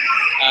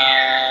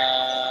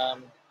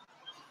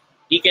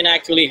 He can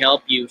actually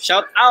help you.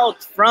 Shout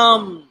out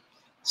from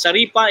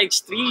Saripa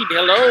Extreme.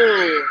 Hello.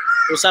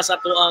 Usa sa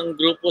to ang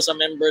grupo sa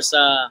members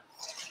sa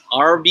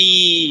RB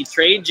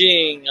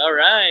Trading. All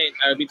right.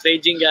 RB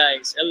Trading,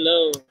 guys.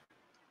 Hello.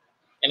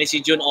 Yan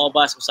si Jun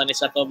Obas. Usa ni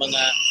sa to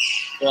mga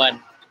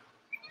kuan.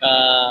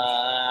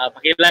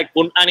 Paki-like.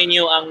 Punan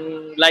ninyo ang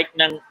like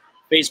ng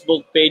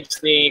Facebook page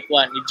ni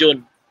kuan ni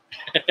Jun.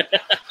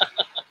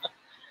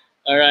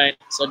 All right.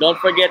 So don't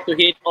forget to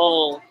hit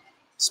all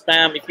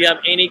spam. If you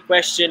have any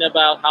question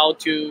about how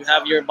to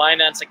have your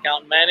Binance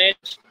account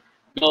managed,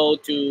 go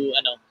to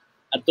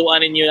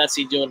atuan ninyo na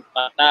si John.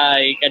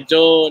 Patay ka,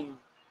 John.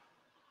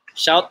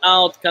 Shout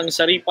out kang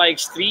Saripa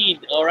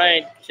Extreed. All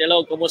right.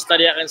 Hello, kumusta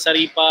dia kang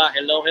Saripa?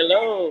 Hello,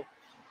 hello.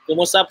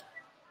 Kumusta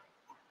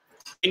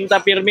Pinta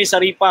Pirmi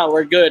Saripa?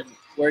 We're good.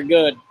 We're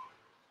good.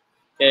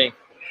 Okay.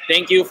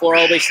 Thank you for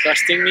always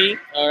trusting me.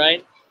 All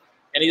right.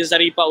 And isa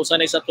Saripa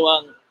usanay sa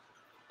tuang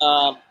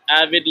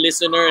avid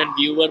listener and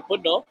viewer po,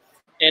 no?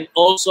 And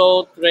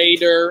also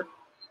trader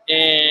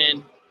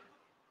and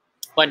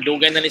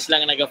pandugan na sila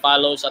nga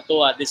nag-follow sa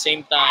to. At the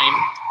same time,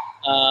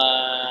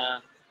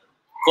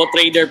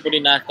 co-trader po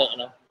din nato,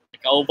 no?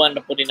 Kauban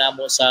na po din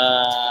namo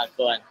sa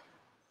kuan.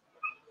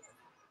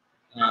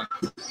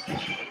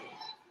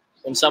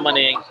 Unsa man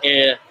yung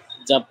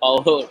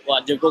Japaw,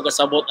 wadyo ko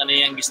kasabot ano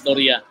yung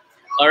istorya.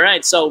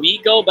 Alright, so we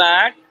go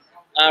back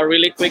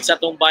really quick sa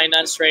itong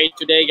Binance trade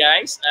today,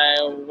 guys.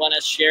 I want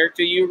to share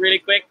to you really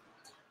quick.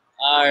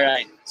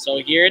 Alright, so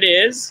here it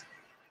is.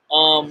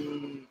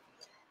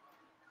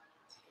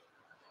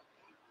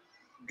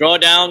 Draw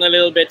down a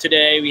little bit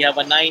today. We have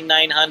a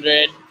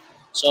 9,900.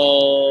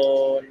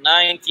 So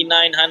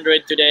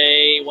 9,900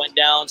 today went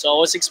down. So I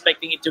was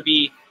expecting it to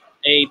be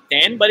a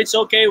 10, but it's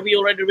okay. We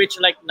already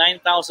reached like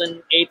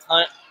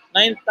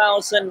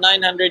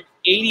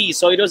 9,980.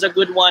 So it was a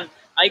good one.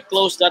 I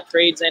closed that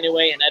trades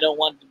anyway, and I don't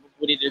want to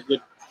put it a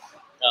good,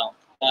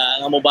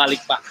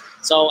 mobalik pa.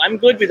 So I'm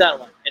good with that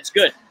one. It's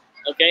good.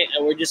 Okay,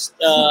 and we're just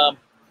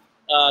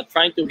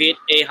trying to hit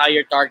a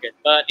higher target,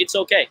 but it's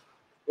okay.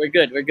 We're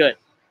good. We're good.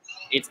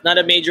 It's not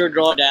a major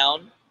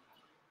drawdown.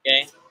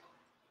 Okay.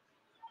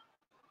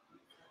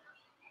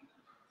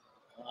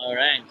 All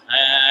right.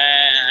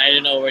 I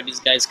don't know where this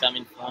guy's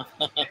coming from.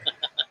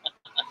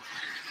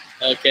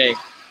 Okay.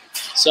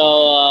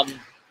 So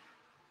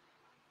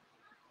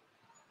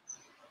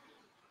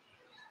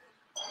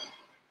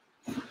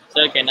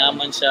okay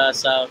naman siya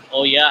sa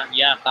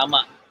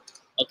tama.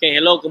 Okay,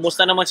 hello.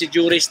 Kumusta naman si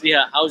Juris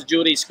diha? How's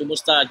Juris?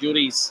 Kumusta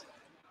Juris?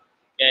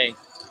 Okay.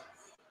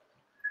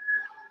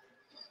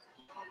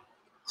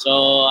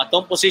 So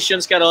atong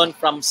positions karon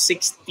from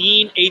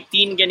 16,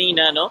 18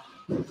 ganina, no?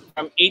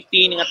 From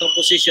 18 ng atong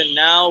position,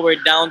 now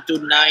we're down to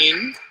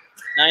 9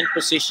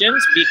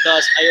 positions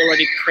because I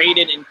already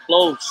traded and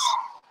closed.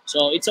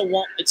 So it's a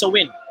win. It's a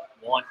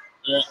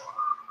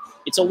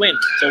win.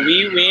 So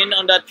we win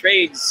on that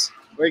trades.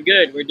 We're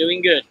good. We're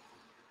doing good.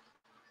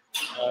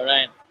 All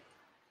right.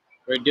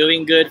 We're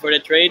doing good for the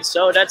trades.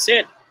 So that's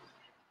it.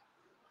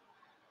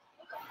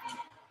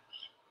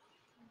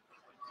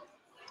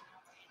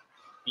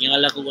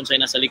 Ingala ko kung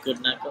sa'yo nasa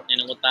likod na ako.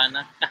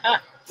 Ninangutana.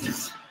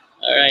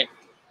 All right.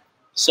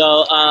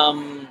 So,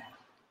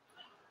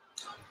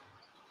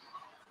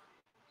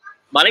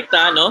 balik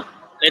ta, no?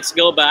 Let's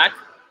go back.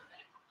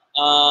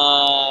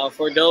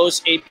 For those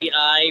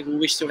API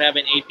who wish to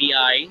have an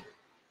API,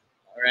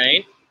 all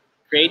right,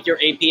 create your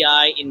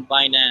API in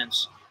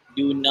Binance.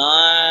 Do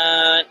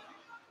not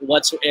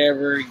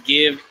whatsoever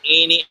give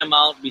any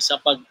amount bisa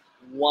pag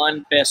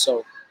 1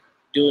 peso.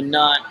 Do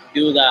not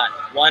do that.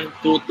 1,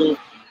 2, 2,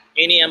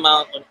 any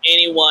amount on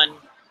anyone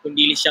kung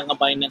dili siya nga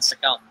Binance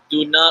account.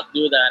 Do not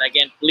do that.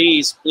 Again,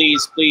 please,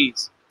 please,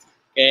 please.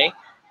 Okay?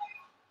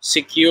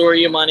 Secure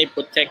your money,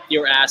 protect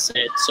your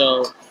assets.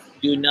 So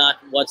do not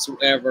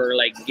whatsoever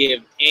like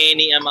give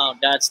any amount.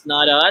 That's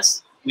not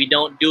us. We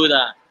don't do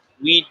that.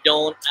 We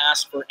don't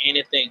ask for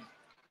anything.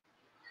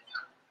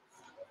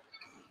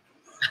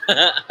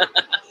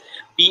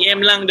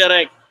 PM lang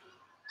direct.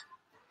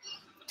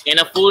 And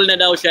a full na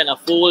daw siya, na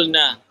full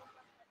na.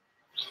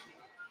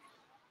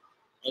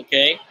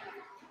 Okay?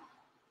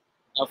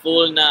 A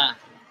full na.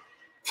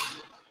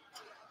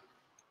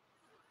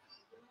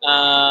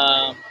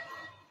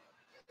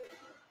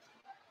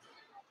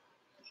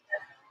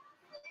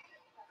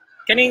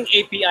 Kaning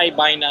API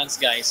Binance,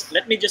 guys,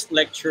 let me just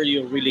lecture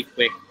you really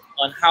quick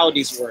on how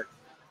this works.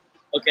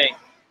 Okay,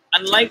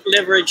 unlike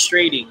leverage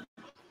trading,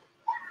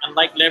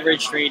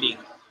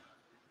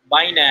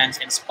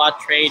 Binance and spot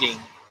trading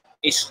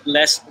is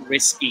less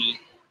risky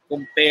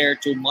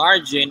compared to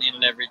margin and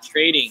leverage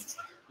trading.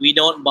 We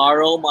don't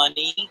borrow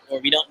money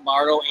or we don't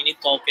borrow any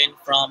token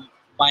from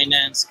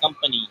Binance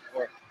company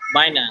or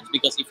Binance,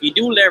 because if you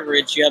do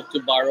leverage, you have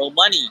to borrow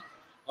money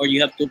or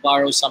you have to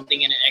borrow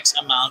something in an X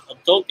amount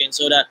of tokens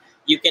so that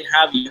you can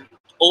have your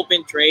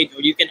open trade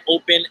or you can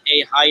open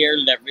a higher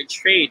leverage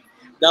trade.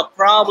 The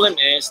problem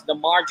is the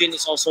margin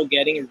is also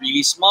getting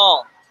really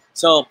small.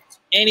 So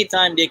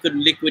anytime they could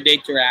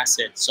liquidate your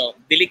assets. So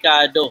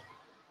delikado.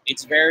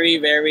 It's very,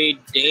 very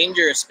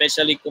dangerous,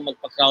 especially kung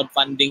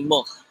magpa-crowdfunding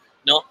mo.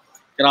 No?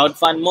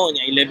 Crowdfund mo,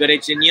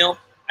 i-leverage niyo.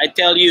 I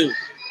tell you,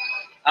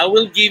 I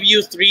will give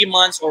you 3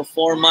 months or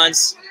 4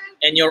 months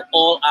and your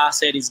all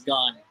asset is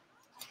gone.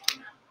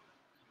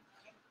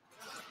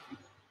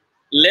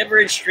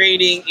 Leverage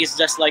trading is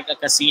just like a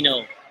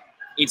casino.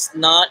 It's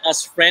not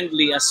as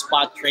friendly as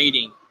spot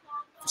trading.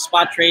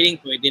 Spot trading,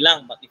 pwede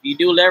lang. But if you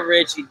do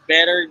leverage, it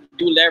better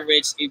do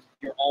leverage with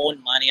your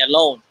own money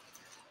alone.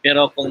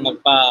 Pero kung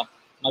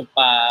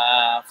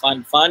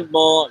magpa-fund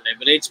mo,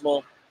 leverage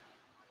mo,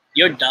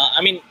 you're done.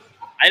 I mean,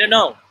 I don't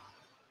know.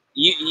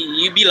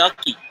 You be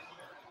lucky.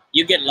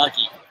 You get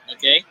lucky,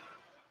 okay?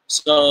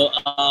 So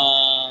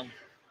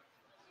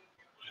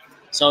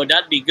so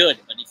that'd be good.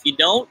 But if you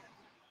don't,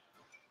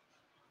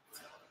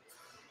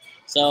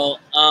 so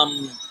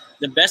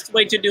the best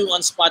way to do on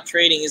spot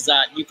trading is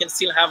that you can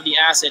still have the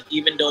asset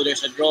even though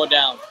there's a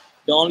drawdown.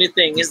 The only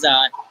thing is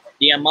that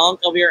the amount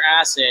of your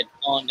asset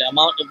on the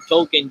amount of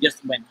token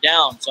just went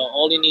down. So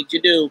all you need to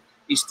do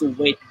is to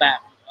wait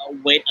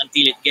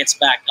until it gets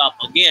back up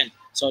again.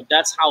 So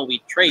that's how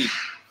we trade.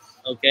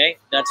 Okay,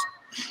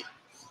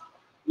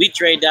 we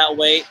trade that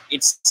way.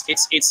 It's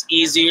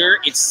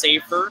easier. It's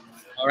safer.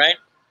 All right.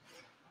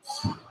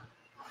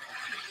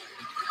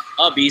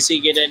 Oh, busy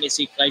kita ni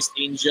si Christ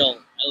Angel.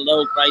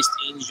 Hello, Christ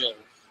Angel.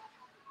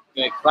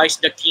 Okay,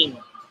 Christ the King.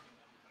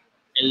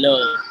 Hello.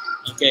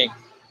 Okay.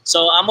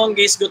 So, among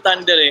guys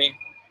gutan dere.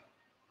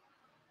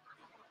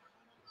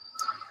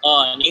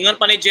 Ningon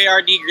pa ni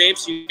JRD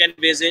Grapes, you can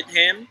visit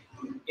him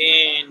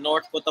in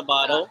North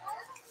Cotabato.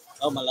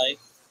 Oh, malay.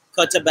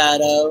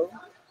 Cotabato.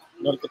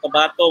 North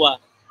Cotabato,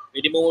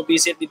 Pwede mo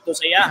visit dito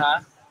sa iya,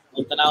 ha?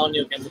 Kung tanawon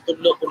niyo, kaya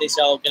mutudlo po ni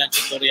siya o kinang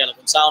tutorial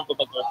kung saan po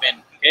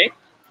pag-open. Okay?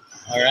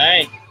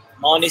 Alright.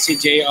 Mao ni si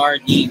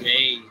JRD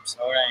Grapes.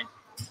 Alright.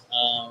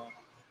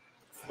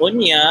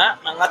 Unya,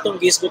 ang atong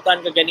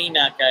gisgutan ka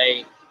ganina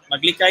kay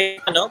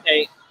maglikay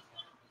kay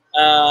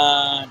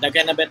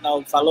daghan na bet na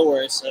og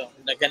followers. So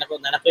daghan ako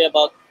nanakoy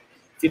about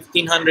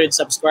 1,500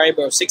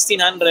 subscribers,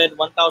 1,600,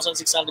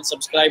 1,600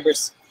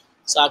 subscribers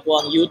sa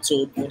ako ang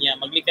YouTube. Unya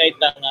maglikay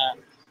ta nga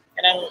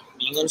kanang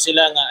ingon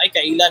sila nga ay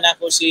kaila na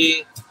ako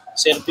si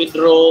Sir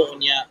Pedro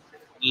unya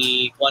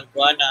i-kuan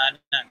na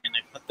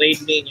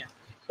nagpa-trade niya.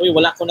 Uy,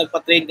 wala ko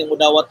nagpa-trade ng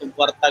mudawat og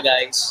kwarta,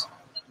 guys.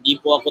 Hindi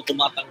po ako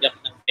tumatanggap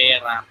ng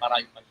pera para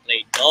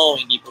ipag-trade. No,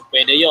 hindi po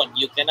pwede yon.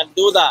 You cannot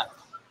do that.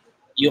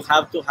 You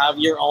have to have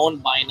your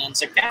own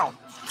Binance account.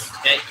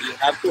 Okay? You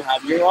have to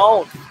have your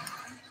own.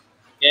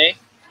 Okay?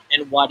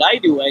 And what I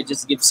do, I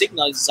just give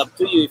signals. It's up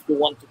to you if you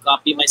want to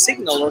copy my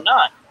signal or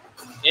not.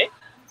 Okay?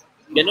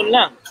 Ganun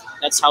lang.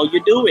 That's how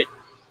you do it.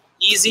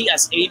 Easy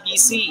as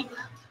ABC.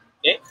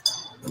 Okay?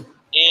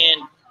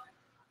 And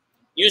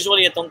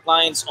usually itong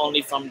clients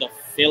only from the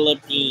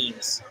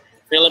Philippines.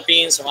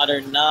 Philippines, so other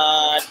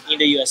not in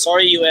the US.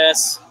 Sorry,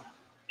 US.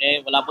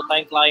 Okay, wala po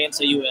tayong client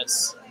sa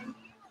US.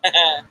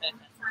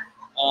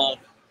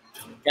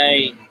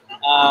 Okay,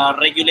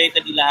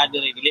 regulated di lahat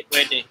dire. Dili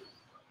pwede.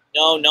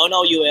 No,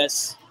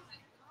 US.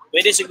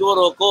 Pwede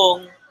siguro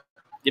kung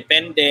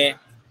depende.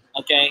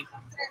 Okay.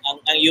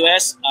 Ang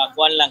US,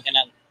 kuan lang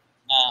kanang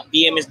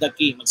BM is the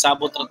key.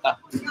 Magsabot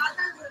rata.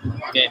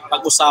 Okay,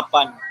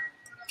 pag-usapan.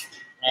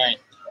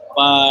 Alright.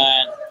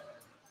 But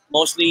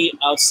mostly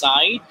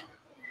outside,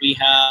 we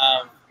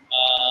have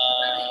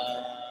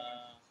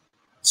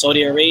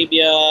Saudi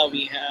Arabia,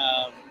 we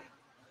have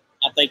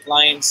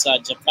clients sa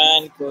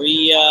Japan,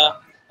 Korea,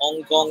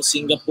 Hong Kong,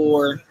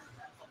 Singapore.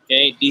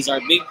 Okay, these are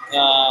big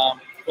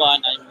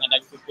mga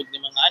nagpupud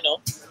ng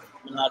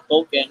mga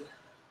token.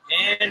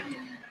 And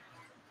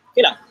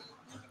okay lang.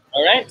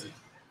 All right.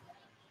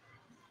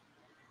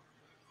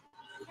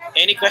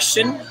 Any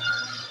question?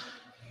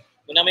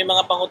 Kung na may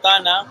mga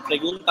pangutana,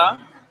 pregunta,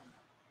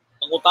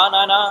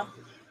 pangutana na.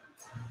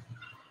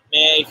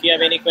 If you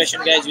have any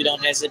question, guys,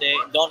 don't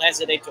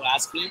hesitate to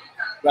ask me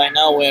right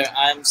now where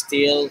I'm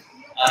still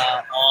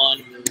on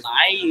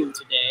live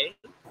today.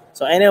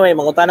 So anyway,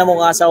 mangutana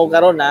mo nga sa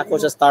karon na ako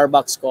sa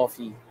Starbucks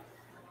coffee.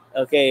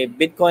 Okay,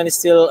 Bitcoin is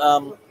still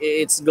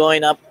it's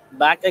going up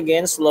back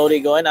again, slowly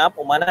going up.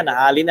 Umana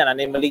nahali na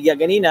maligya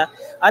ganina.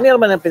 Ano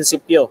man ang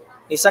prinsipyo?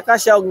 Isa ka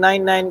siya og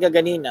 99 ka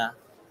ganina.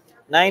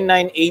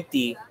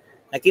 9980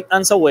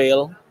 nakitaan sa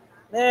whale.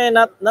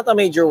 Not a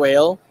major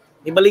whale.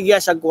 Ibaligya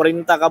siya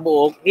 40 ka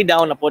buok,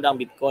 i-down na pod ang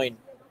Bitcoin.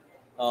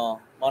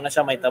 Mao na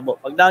siya may tabo.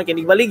 Pag down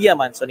kini baligya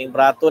man, so ning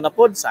brato na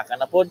pod, saka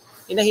na pod,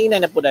 inahinay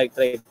na pod ang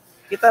trade.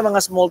 Kita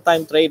mga small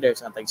time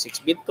traders, tag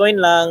 6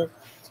 Bitcoin lang,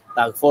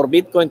 tag 4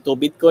 Bitcoin, 2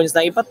 Bitcoins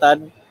na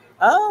ipatad,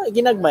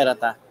 ginagmay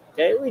rata.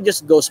 Okay, we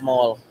just go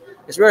small.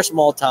 Because we're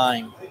small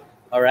time.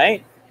 All right?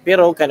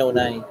 Pero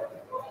kanunay.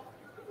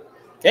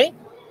 Okay?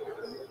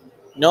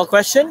 No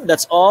question?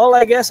 That's all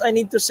I guess I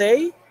need to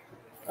say.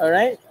 All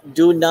right?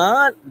 Don't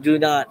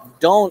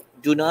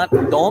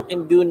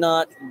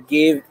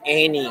give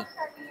any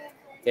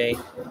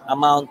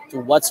amount to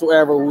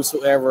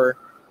whosoever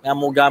nga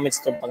mo gamit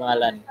sa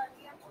pangalan.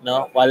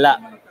 No?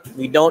 Wala.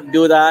 We don't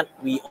do that.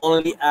 We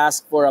only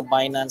ask for a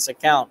Binance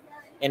account.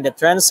 And the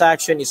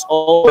transaction is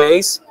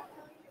always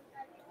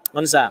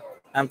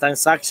ang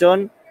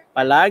transaction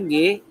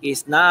palagi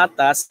is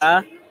naata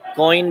sa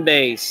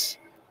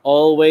Coinbase.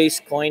 Always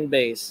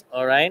Coinbase.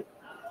 All right?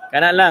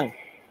 Kana lang.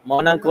 Mo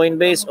nang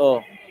Coinbase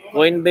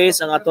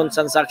Coinbase ang aton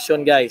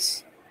transaction,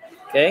 guys.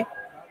 Okay?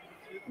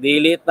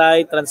 Dili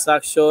tay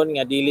transaction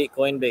nga dili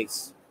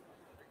Coinbase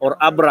or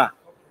Abra,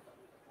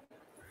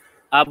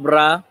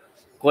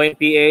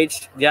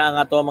 CoinPH, diya ang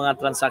ato mga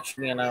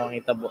transaction nga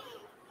nakahitabo.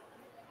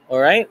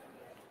 All right?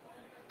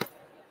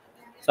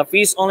 Sa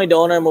fees only the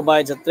owner mo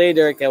bayad sa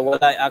trader kaya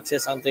wala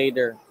access ang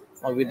trader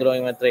mag-withdraw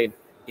yung trade.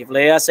 If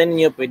layasan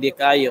niyo, pwede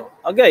kayo.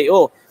 Okay,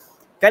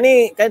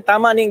 Kani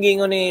tama ning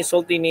gingon ni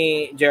sulti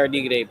ni JRD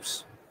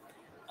Graves.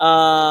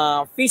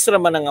 Fees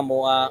raman nga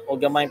mo o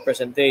gamay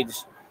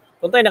percentage.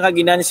 Kung tayo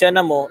nakaginansya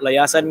na mo,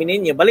 layasan mi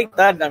ninyo,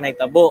 baliktad ang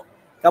nahitabo.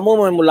 Kamo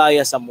mo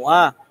mulaya sa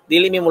mua,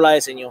 dili mi mulaya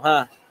sa inyo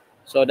ha.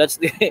 So that's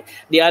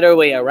the other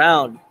way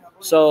around.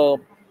 So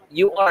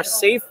you are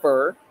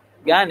safer,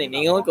 gani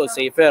ningon ko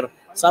safer.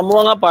 Sa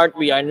mua nga part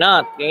we are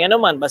not. Kaya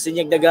naman basin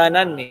yung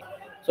daganan ni.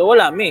 So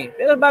wala mi.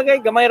 Pero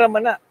bagay gamay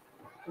raman na.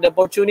 The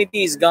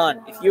opportunity is gone.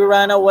 If you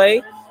run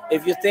away,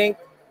 if you think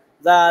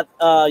that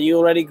you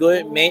already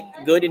made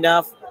good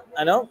enough,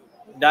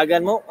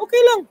 dagan mo,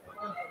 okay lang.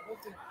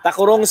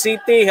 Takurong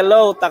City,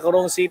 hello,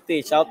 Takurong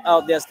City. Shout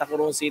out diya sa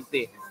Takurong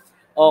City.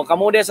 O,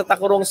 kamo diya sa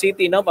Takurong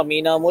City, no?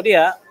 Paminaw mo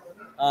diya.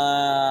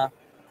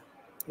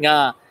 Nga,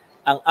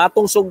 ang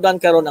atong sugdan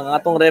karon, ang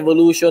atong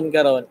revolution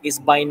karon is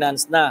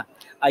Binance na.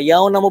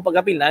 Ayaw na mo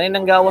pag-apil. Nanay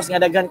nang gawas nga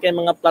daghan kay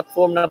mga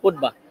platform na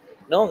pud ba?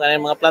 No? Nga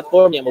mga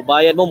platform niya, mo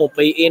bayad mo, mo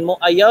pay in mo.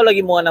 Ayaw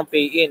lagi mo ng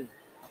pay in.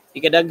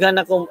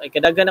 Ikadaghan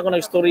ako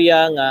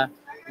nagstorya nga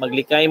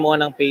maglikay mo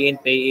ng pay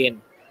in.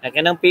 Na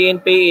kanang pay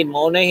in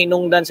mo na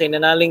hinungdan sa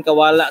inanaling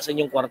kawala sa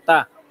inyong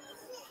kwarta.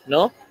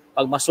 No?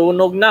 Pag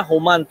masunog na,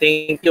 human,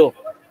 thank you.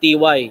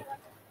 TY.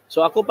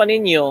 So ako pa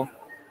ninyo,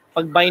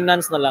 pag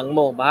Binance na lang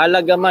mo, bahala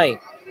gamay.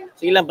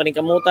 Sige lang,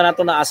 paningkamutan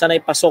nato na asa na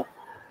ipasok.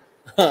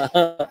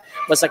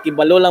 Basta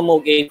kibalo lang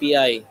mo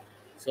API.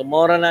 So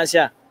mora na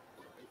siya.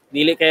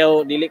 Dili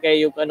kayo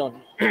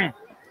kanon.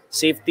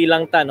 Safety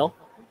lang ta, no?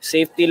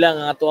 Safety lang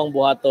ang ato ang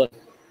buhaton.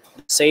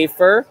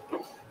 Safer.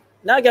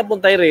 Nagyapon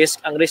tay risk.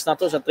 Ang risk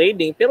nato sa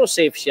trading, pero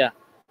safe siya.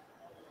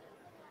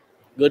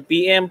 Good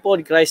PM po,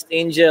 Christ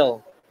Angel.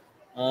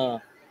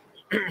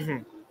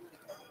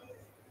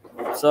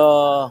 So,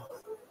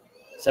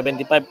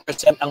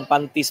 75% ang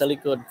panty sa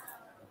likod.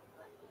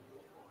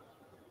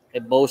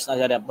 Boss na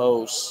siya,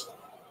 boss.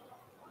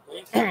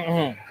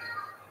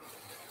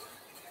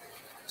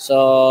 So,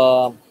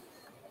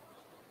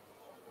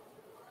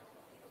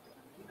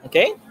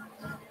 okay?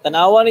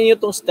 Tanawan ninyo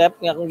itong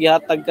step nga kung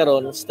gihatag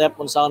karon, step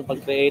kung saan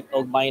pag-create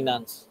og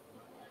Binance.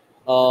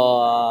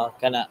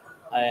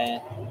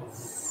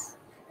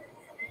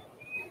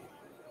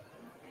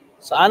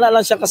 So, ana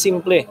lang siya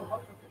kasimple.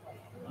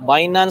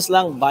 Binance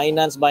lang,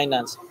 Binance.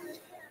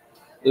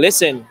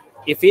 Listen,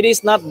 if it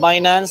is not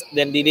Binance,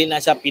 then dili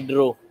na siya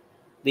Pedro.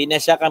 Dili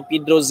na siya kang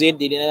Pedro Z,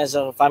 dili na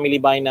siya Family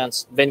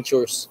Binance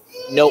Ventures.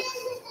 No.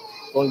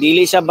 Kung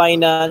dili siya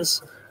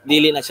Binance,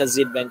 dili na siya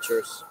Z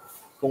Ventures.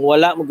 Kung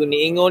wala mo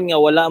guniingon nga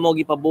wala mo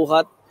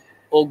gipabuhat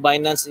og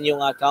Binance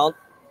inyong account,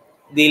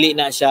 dili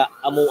na siya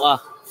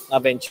amua nga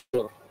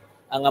venture.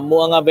 Ang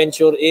amua nga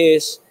venture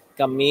is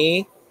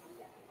kamo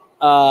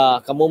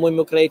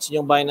mo create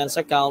inyong Binance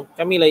account,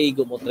 kami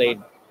laigo mo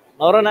trade.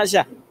 Maura na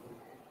siya.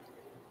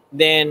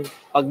 Then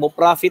pag mo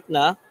profit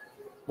na,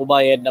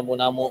 mubayad na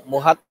muna mo,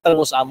 muhatag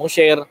mo sa among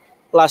share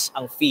plus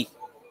ang fee.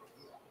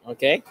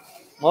 Okay?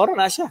 Maura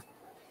na siya.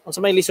 Kung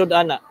sa may lisod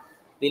ana,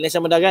 dili na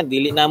siya madagan,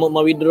 dili na mo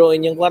ma-withdraw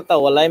inyong kwarta,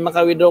 walay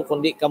maka-withdraw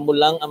kundi kamo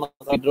lang ang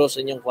maka-withdraw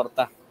sa inyong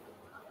kwarta.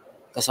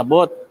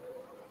 Kasabot,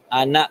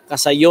 ana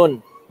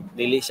kasayon,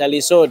 dili siya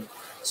lisod.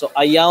 So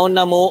ayaw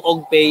na mo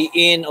og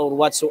pay-in or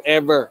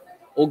whatsoever.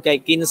 Og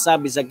kay kinsa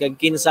bisag kag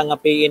kinsa nga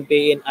pay-in,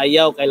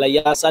 ayaw kay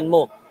layasan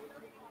mo.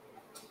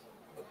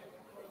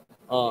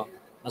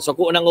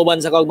 Masuko nang uban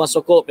sa kag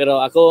masuko,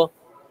 pero ako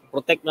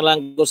protect na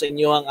lang ko sa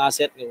inyo ang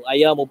asset.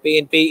 Ayaw mo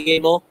pay-in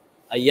mo,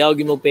 ayaw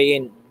gi mo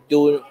pay-in.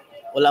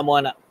 Wala mo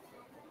na.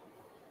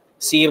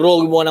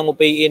 Zero mo na mo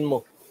pay-in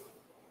mo.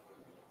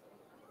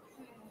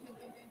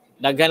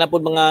 Daghan na pud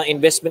mga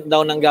investment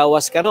daw ng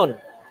gawas karon.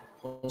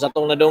 Kung sa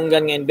tong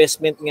nadunggan nga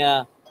investment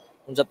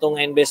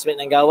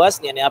ng gawas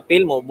niya ni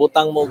appeal mo,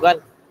 butang mo kan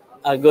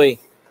agoy.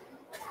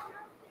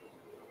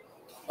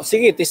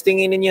 Sige,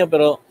 testingin ninyo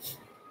pero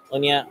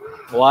unya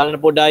wala na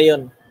po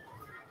dayon.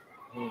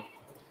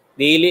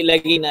 Dili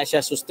lagi na siya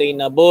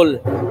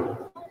sustainable.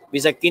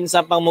 Bisag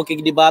kinsa pang mo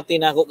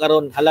kigdebate na ako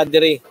karon, hala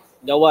diri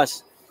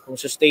gawas kung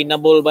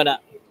sustainable ba na.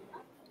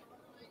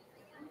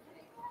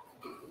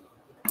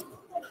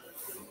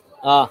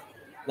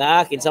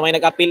 Kinsa may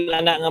nag-appeal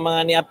na nga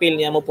mga ni-appeal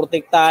niya mo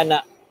protektahan na.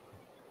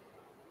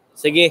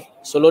 Sige,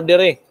 sulod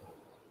diri.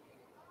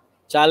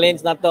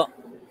 Challenge na to.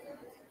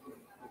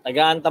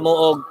 Tagaan ta mo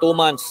og 2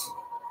 months.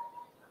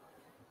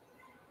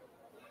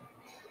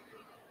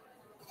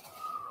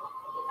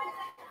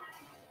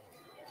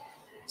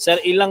 Sir,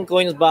 ilang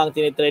coins ba ang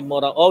tinitrade mo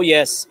raw? Oh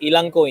yes,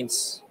 ilang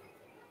coins.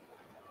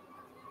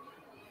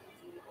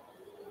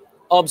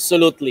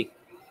 Absolutely.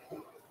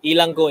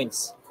 Ilang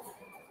coins.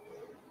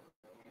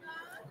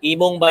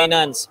 Imong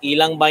Binance,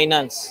 ilang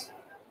Binance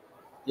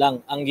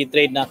lang ang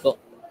gitrade nako.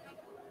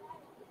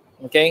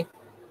 Okay?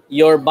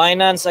 Your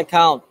Binance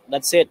account,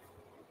 that's it.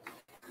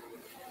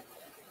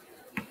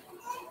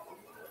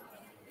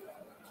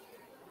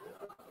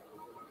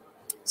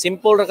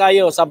 Simple ra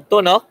kayo, sabto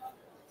no?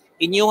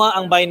 Inyuha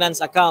ang Binance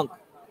account.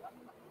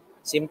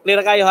 Simple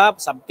ra kayo ha,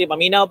 sabti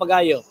paminaw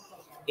pagayo.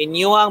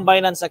 Inyuha ang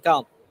Binance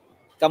account.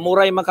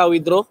 Kamuray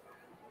maka-withdraw,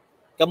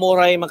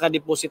 kamuray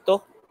maka-deposito,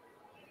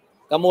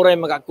 kamuray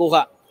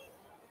makakuha.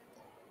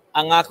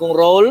 Ang akong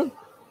role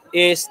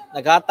is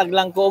naghatag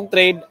lang ko og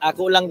trade,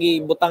 ako lang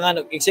gibutangan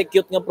og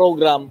execute nga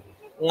program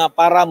nga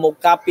para mo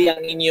copy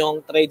ang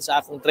inyong trade sa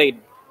akong trade.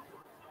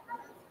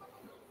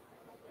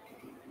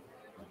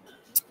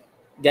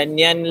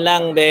 Ganyan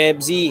lang,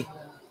 Bebzi.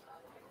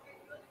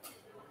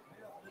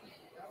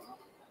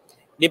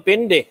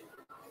 Depende.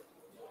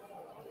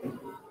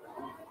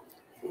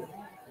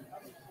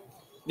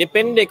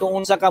 Depende kung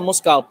unsa ka mo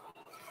scalp.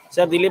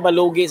 Sir, dili ba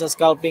lugi sa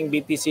scalping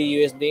BTC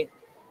USD?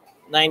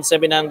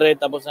 9,700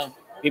 tapos na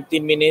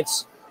 15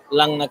 minutes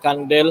lang na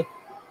candle.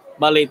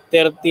 Bali,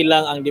 30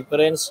 lang ang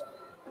difference.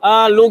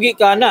 Lugi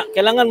ka na.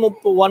 Kailangan mo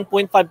po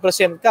 1.5%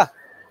 ka.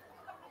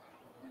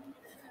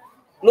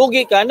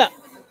 Lugi ka na.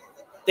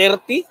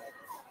 30?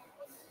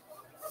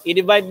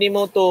 I-divide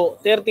nimo to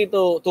 30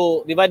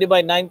 to divide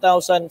by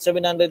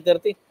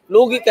 9,730.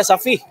 Lugi ka sa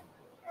fee.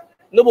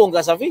 Lubong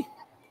ka sa fee.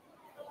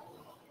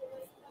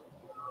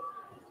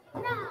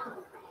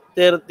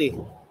 30.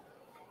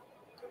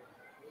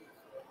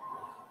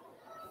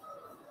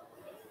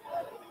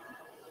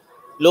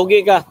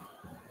 Lugi ka.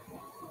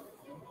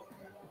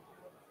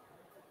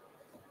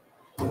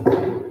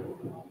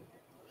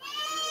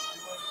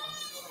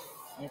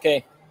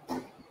 Okay.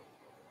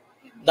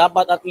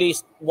 Dapat at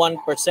least 1%.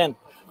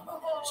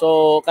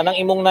 So,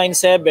 kanang imong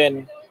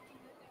 97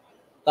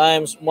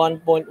 times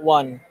 1.1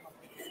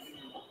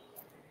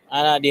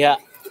 ana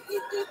diha.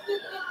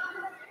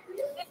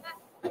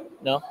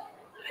 No?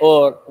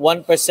 Or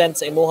 1%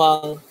 sa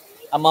imuhang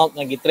amount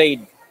nga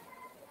gi-trade.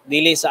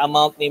 Dili sa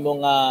amount nimo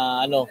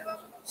nga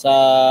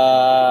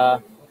sa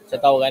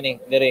tawag ani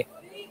dire.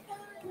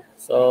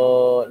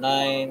 So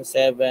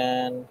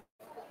 97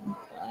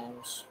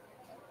 times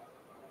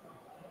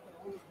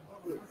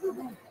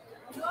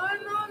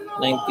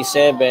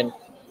 97.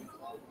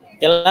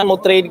 Kailangan mo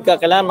trade ka,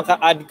 kailangan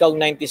maka-add ka og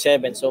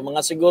 97. So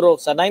mga siguro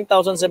sa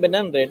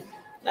 9,700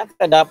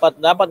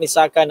 dapat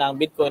nisaka na ang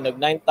Bitcoin og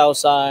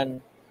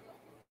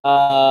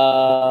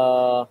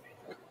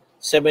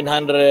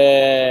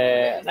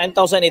 9,700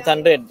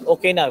 9,800.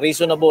 Okay na,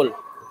 reasonable.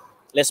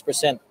 Less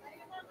percent.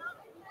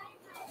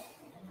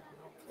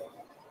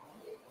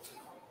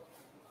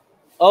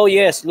 Oh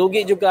yes,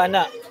 lugi jud ka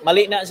na.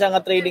 Mali na siya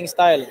nga trading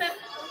style.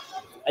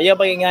 Ayaw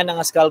pa nga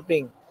nga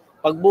scalping.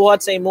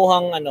 Pagbuhat sa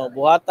imuhang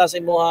buhata sa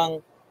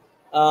imuhang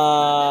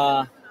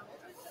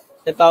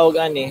tawag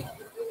ani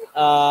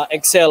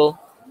Excel,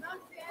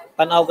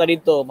 tanaw ka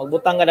dito,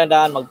 magbutang ka na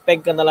daan,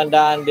 magpeg ka na lang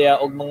daan diya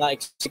og mga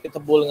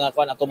executable nga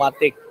kuan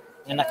automatic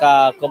nga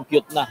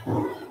naka-compute na.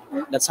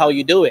 That's how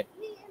you do it.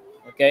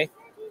 Okay?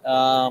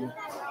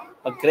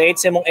 Pag-create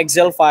sa imong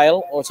Excel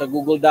file o sa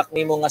Google Doc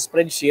nimo nga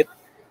spreadsheet,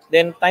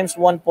 then times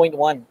 1.1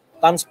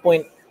 times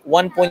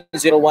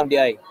 1.01 di.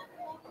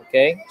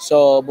 Okay?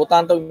 So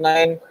butang tog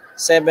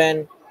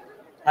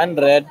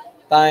 9,700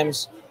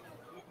 times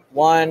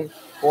 1.01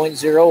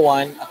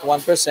 at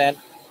 1%.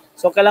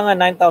 So kailangan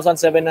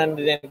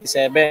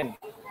 9,797.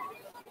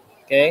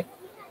 Okay?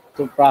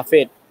 To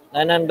profit.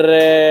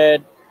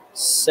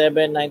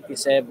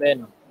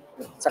 907.97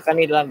 sa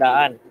kanilang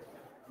daan.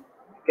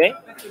 Okay?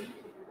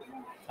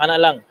 Ana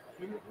lang.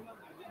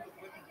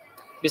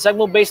 Bisag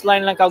mo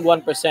baseline lang kag 1%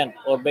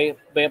 or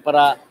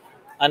para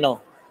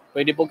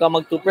pwede po ka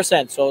mag 2%.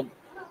 So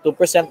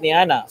 2% ni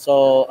ana.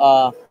 So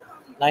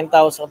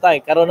 9,000 tay.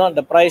 Karon no,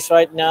 the price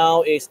right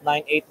now is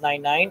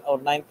 9,899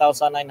 or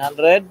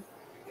 9,900.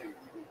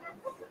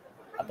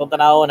 Atong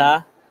tanawon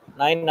ha.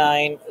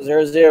 9,900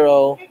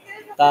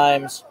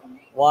 times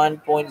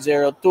 1.02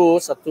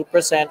 sa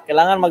 2%.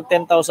 Kailangan mag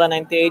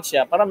 10,098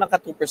 siya para naka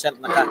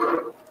 2% na ka.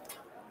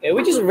 Okay,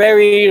 which is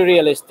very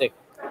realistic.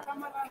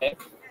 Okay?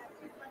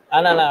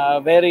 Ana na,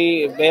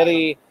 very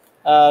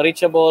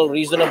reachable,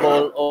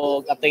 reasonable o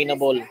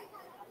attainable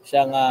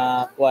siya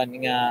nga kuan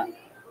nga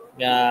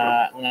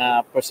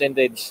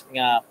percentage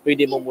nga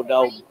pwede mo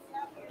mudaog.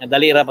 Nga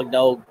dali ra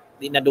magdaog,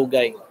 di na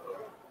dugay.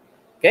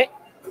 Okay?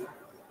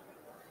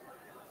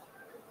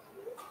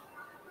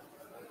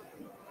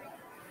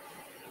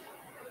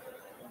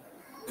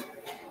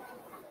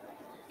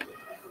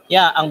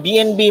 Yeah, ang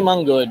BNB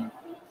manggod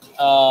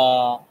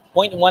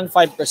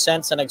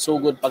 0.15% sa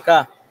nagsugod pa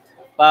ka.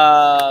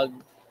 Pag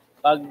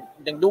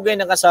nagdugay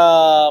na ka sa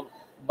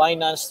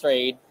Binance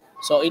trade,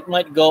 so it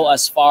might go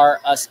as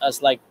far as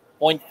like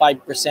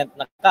 0.5%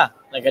 na ka.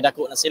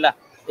 Nagadako na sila.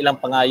 Ilang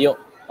pangayo.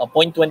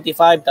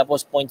 0.25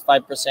 tapos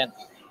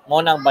 0.5%.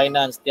 Mo nang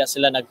Binance, diya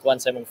sila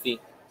nagkuhan sa mong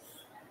fee.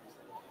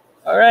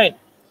 Alright.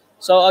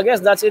 So I guess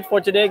that's it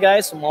for today,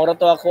 guys. Moro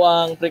to ako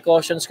ang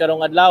precautions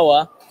karong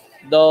adlaw.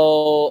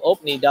 Though,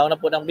 ni down na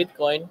po ng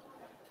Bitcoin.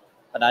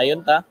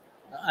 Padayon ta.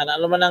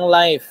 Ano naman ang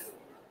life.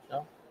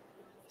 No?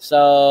 So,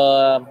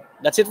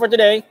 that's it for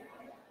today.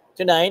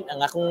 Tonight,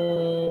 ang akong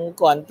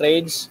kuan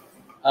trades.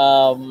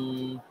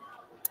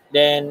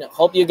 Then,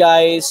 hope you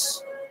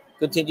guys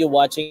continue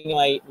watching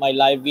my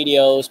live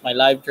videos, my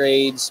live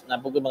trades.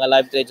 Napugod mga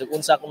live trades.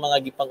 Unsa akong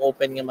mga gipang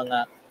open nga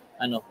mga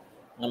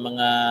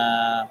mga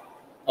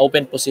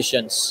open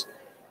positions.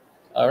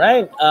 All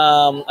right.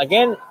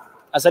 Again,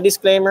 As a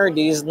disclaimer,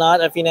 this is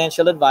not a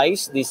financial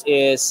advice. This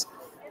is,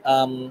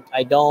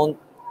 I don't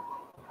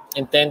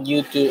intend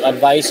you to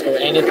advise or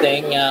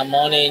anything.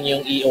 Mo na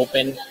yung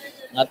i-open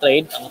na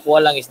trade. Ang kuha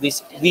lang is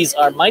these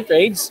are my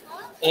trades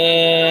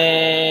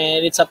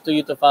and it's up to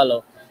you to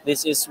follow.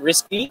 This is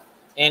risky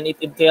and it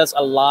entails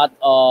a lot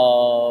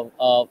of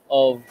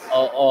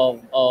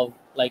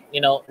like,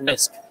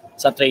 risk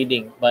sa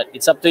trading, but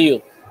it's up to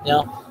you.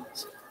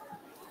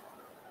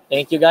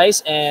 Thank you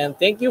guys and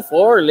thank you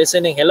for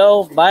listening.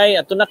 Hello, bye.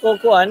 Ato na ko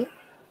kuan,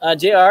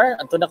 JR,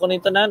 ato na ko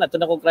nito nan, ato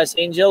na ko Christ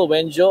Angel,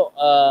 Wenjo,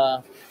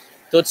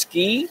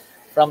 Tutski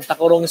from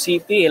Tacorong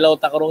City. Hello,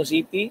 Tacorong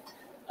City.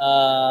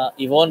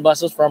 Yvonne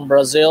Basos from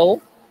Brazil.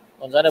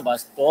 Gonzalo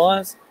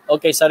Bastos.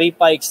 Okay,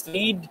 Saripa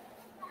Extreed.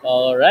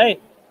 All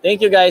right.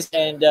 Thank you guys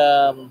and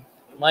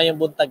mayang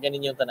buntag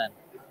kanin yung tanan.